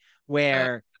Betty, yeah,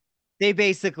 where they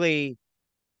basically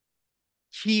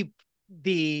keep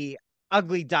the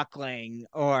ugly duckling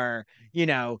or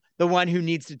the one who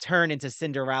needs to turn into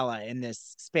Cinderella in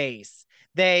this space.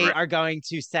 They right, are going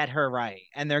to set her right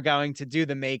and they're going to do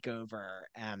the makeover.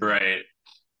 right.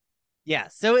 Yeah,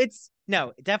 so it's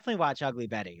no, definitely watch Ugly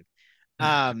Betty.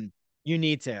 um you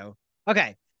need to.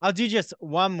 Okay, I'll do just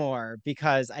one more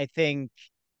because I think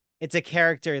it's a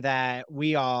character that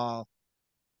we all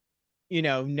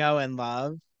know and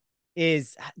love.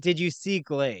 Is Did you see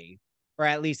Glee, or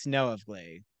at least know of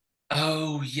Glee?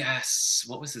 Oh yes,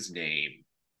 what was his name?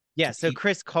 Yeah, so He.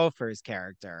 Chris Colfer's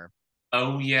character.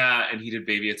 Oh yeah, and he did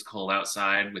 "Baby It's Cold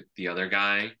Outside" with the other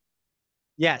guy.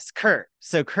 Yes, Kurt.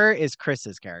 So Kurt is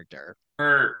Chris's character.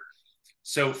 Or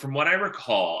so from what I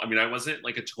recall, I mean, I wasn't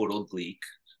like a total Gleek,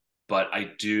 but I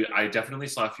definitely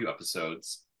saw a few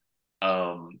episodes.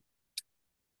 Um,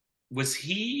 was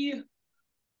he?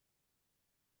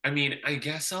 I mean, I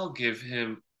guess I'll give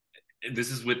him.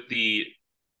 This is with the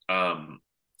um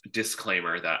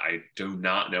disclaimer that I do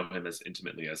not know him as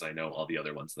intimately as I know all the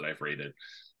other ones that I've rated.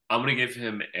 I'm gonna give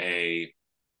him a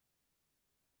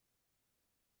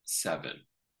 7.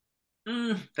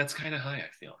 That's kind of high, I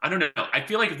feel. I don't know. I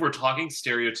feel like if we're talking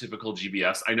stereotypical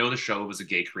GBS, I know the show was a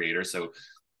gay creator, so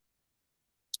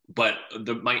but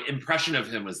my impression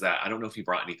of him was that I don't know if he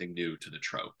brought anything new to the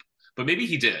trope, but maybe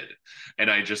he did, and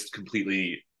I just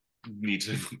completely need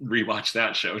to rewatch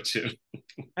that show too.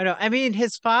 I know. I mean,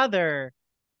 his father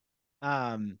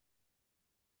um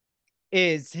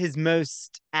is his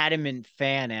most adamant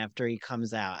fan after he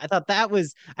comes out. I thought that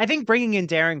was I think bringing in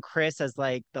Darren Chris as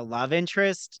like the love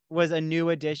interest was a new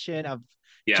addition of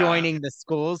Yeah, joining the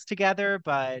schools together,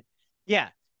 but yeah.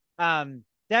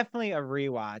 Definitely a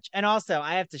rewatch. And also,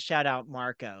 I have to shout out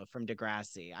Marco from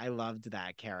Degrassi. I loved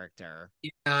that character.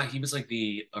 yeah, he was like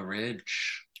the orig.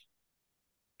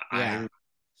 Yeah. I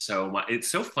so my, it's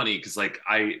so funny because like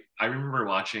I remember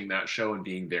watching that show and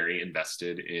being very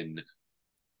invested in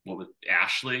what was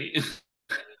Ashley,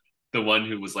 the one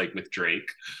who was like with Drake.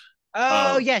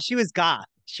 Oh, Um, yeah, she was goth.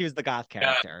 She was the goth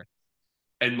yeah, character.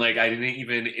 and like I didn't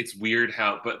even. It's weird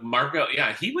how, but Marco,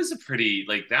 yeah, he was a pretty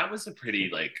like that was a pretty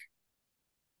like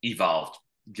evolved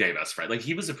gay best friend. Like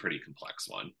he was a pretty complex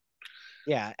one.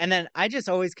 Yeah, and then I just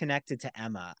always connected to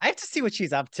Emma. I have to see what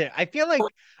she's up to. I feel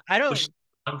like I Was she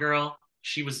don't. a girl?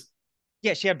 She was.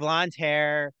 Yeah, she had blonde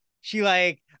hair. She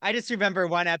like I just remember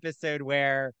one episode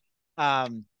where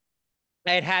um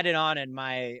I had it on and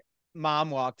my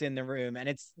mom walked in the room, and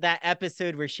it's that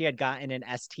episode where she had gotten an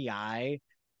STI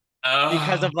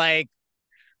because Oh, of like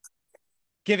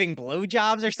giving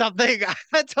blowjobs or something.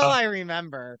 That's all oh, I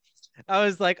remember. I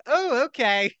was like, oh,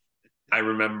 okay. I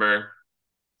remember,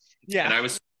 Yeah. and I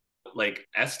was like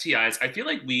STIs. I feel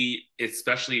like we,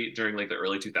 especially during like the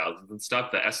early 2000s and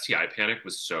stuff, the STI panic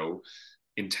was so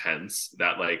intense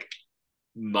that like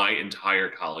my entire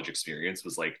college experience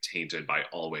was like tainted by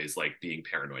always like being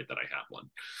paranoid that I had one.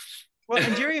 Well,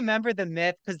 and do you remember the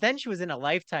myth? Because then she was in a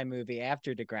Lifetime movie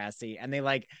after Degrassi, and they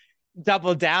like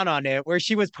double down on it, where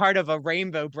she was part of a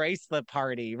rainbow bracelet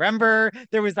party. Remember,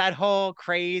 there was that whole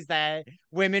craze that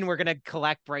women were going to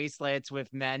collect bracelets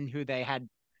with men who they had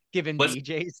given Was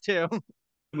BJs to.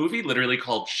 the movie literally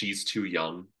called She's Too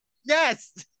Young?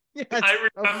 Yes. Yes. I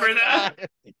Oh my remember that. God.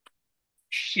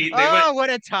 They went, Oh, what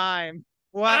a time.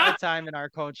 What a ah, time in our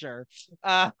culture.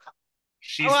 Uh, well,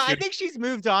 she's I too. think she's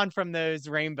moved on from those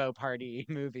rainbow party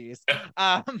movies.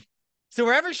 Um, so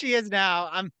wherever she is now,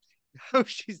 I'm hope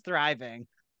she's thriving.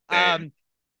 Same. Um,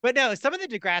 but no, some of the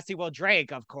Degrassi, well,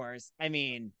 Drake, of course. I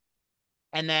mean,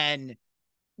 and then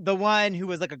the one who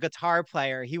was like a guitar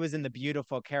player, he was in the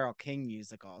beautiful Carole King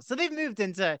musical. So they've moved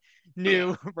into Oh, yeah.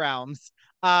 new realms.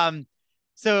 Um,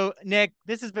 so Nick,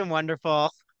 this has been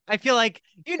wonderful. I feel like,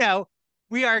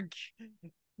 we are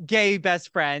gay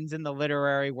best friends in the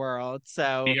literary world,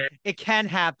 so We are it can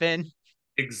happen.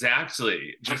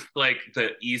 exactly just like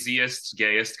the easiest,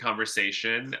 gayest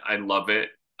conversation. I love it.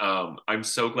 I'm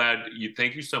so glad you.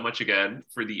 Thank you so much again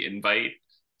for the invite.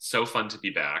 So fun to be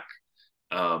back.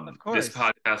 Of This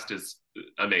course. podcast is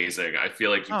amazing. I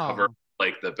feel like you cover Oh,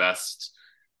 like the best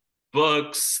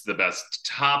books, the best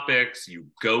topics. You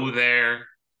go there,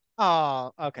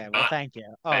 oh, okay. Well, not thank you.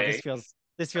 Oh, way.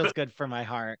 this feels good for my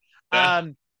heart.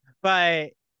 Um,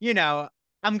 but you know,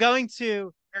 I'm going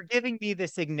to you're giving me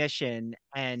this ignition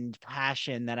and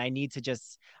passion that I need to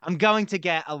I'm going to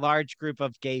get a large group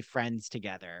of gay friends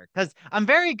together because I'm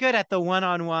very good at the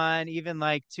one-on-one, even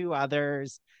like two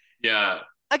others. Yeah,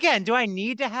 Again, do I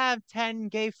need to have 10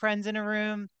 gay friends in a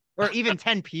room or even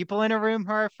 10 people in a room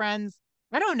who are friends?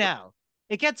 I don't know.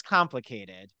 It gets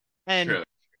complicated. And true.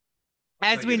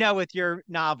 as But we you know, know with your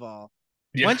novel,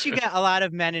 yeah, once you get a lot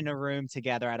of men in a room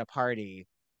together at a party,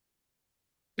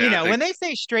 bad thing. when they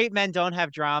say straight men don't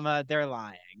have drama, they're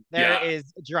lying. There Yeah,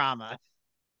 is drama.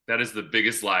 that is the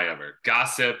biggest lie ever.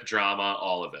 Gossip, drama,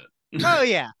 all of Oh, it.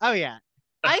 yeah. Oh, yeah.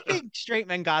 I think straight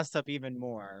men gossip even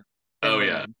more than Oh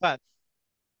yeah, women, but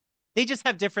they just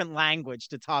have different language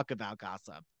to talk about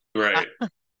gossip. Uh, right.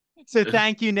 So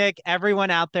thank you, Nick.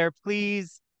 Everyone out there,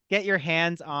 please get your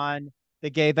hands on The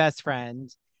Gay Best Friend.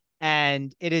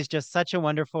 And it is just such a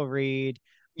wonderful read.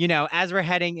 As we're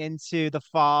heading into the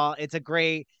fall, it's a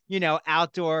great,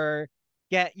 outdoor,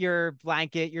 get your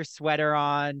blanket, your sweater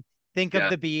on, think of Yeah,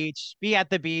 the beach, be at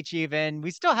the beach even.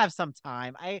 We still have some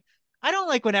time. I don't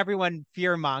like when everyone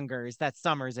fear mongers that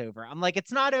summer's over. I'm like,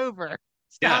 it's not over.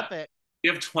 yeah. Stop it.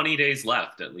 You have 20 days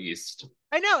left at least.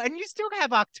 I know, and you still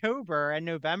have October and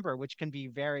November, which can be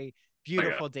very Oh yeah,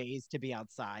 beautiful days to be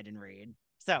outside and read.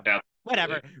 So,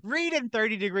 whatever. absolutely. Read in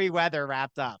 30-degree weather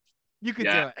wrapped up. You could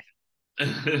Yeah. do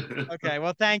it. Okay.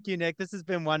 Well, thank you, Nick. This has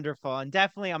been wonderful. And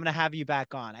definitely, I'm going to have you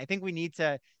back on. I think we need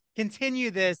to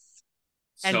continue this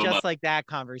and So just much. like that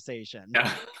conversation.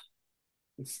 Yeah.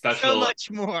 So Special. much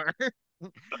more.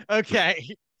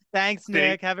 Okay. Thanks, Thank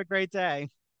Nick. Have a great day.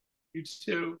 you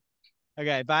too.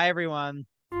 Okay. Bye, everyone.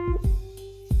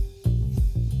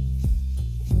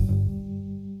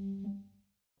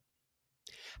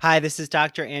 Hi, this is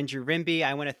Dr. Andrew Rimby.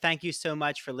 I want to thank you so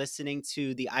much for listening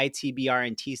to the ITBR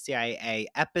and TCIA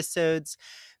episodes.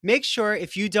 Make sure,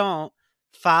 if you don't,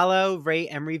 follow, rate,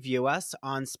 and review us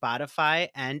on Spotify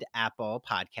and Apple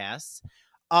Podcasts.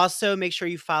 Also, make sure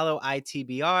you follow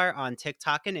ITBR on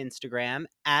TikTok and Instagram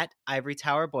at Ivory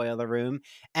Tower Boiler Room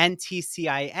and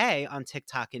TCIA on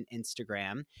TikTok and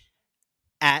Instagram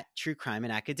at True Crime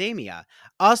and Academia.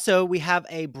 Also, we have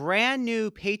a brand new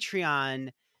Patreon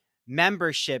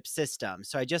membership system.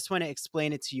 So I just want to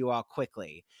explain it to you all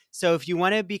quickly. So if you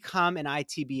want to become an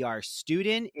ITBR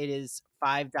student, it is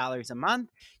 $5 a month.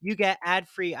 You get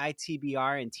ad-free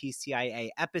ITBR and TCIA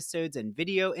episodes and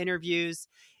video interviews.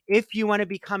 If you want to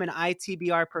become an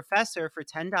ITBR professor for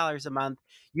 $10 a month,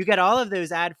 you get all of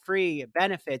those ad-free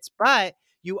benefits, but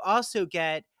you also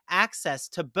get access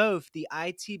to both the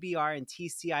ITBR and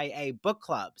TCIA book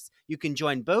clubs. You can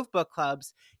join both book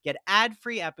clubs, get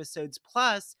ad-free episodes,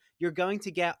 plus you're going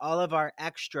to get all of our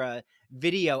extra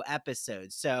video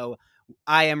episodes. So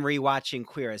I am rewatching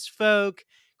Queer as Folk.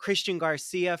 Christian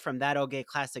Garcia from That Old Gay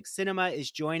Classic Cinema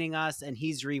is joining us, and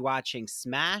he's rewatching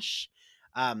Smash.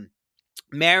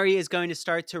 Mary is going to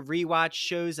start to rewatch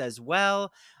shows as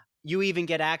well. You even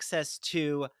get access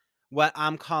to what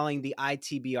I'm calling the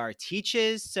ITBR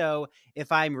Teaches. So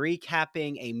if I'm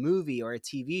recapping a movie or a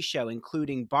TV show,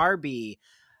 including Barbie,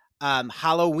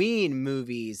 Halloween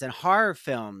movies and horror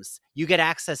films, you get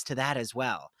access to that as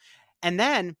well. And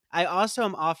then I also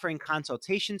am offering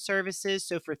consultation services.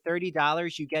 So for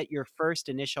 $30, you get your first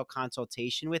initial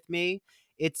consultation with me.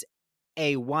 It's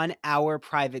a 1 hour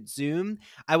private Zoom.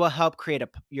 I will help create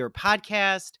your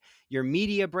podcast, your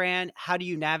media brand. How do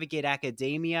you navigate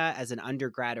academia as an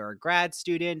undergrad or a grad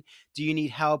student? Do you need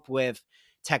help with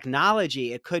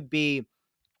technology? It could be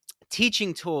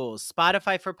teaching tools,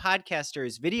 Spotify for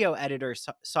podcasters, video editor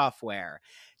software.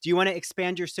 Do you want to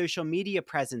expand your social media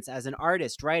presence as an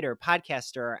artist, writer,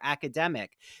 podcaster, or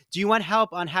academic? Do you want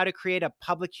help on how to create a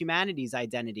public humanities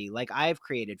identity like I've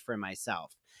created for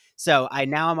myself? So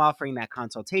I'm offering that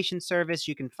consultation service.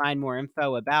 You can find more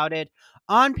info about it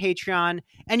on Patreon.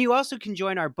 And you also can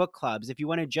join our book clubs. If you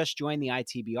want to just join the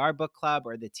ITBR book club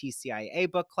or the TCIA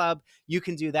book club, you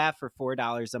can do that for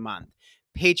 $4 a month.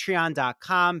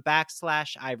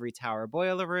 Patreon.com/Ivory Tower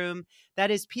Boiler Room.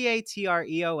 That is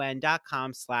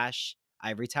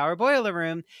patreon.com/Ivory Tower Boiler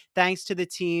Room. Thanks to the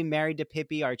team, Mary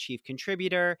DePippi, our chief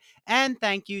contributor, and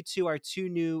thank you to our 2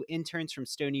 new interns from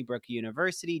Stony Brook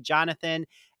University, Jonathan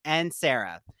and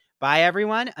Sarah. Bye,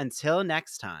 everyone. Until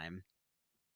next time.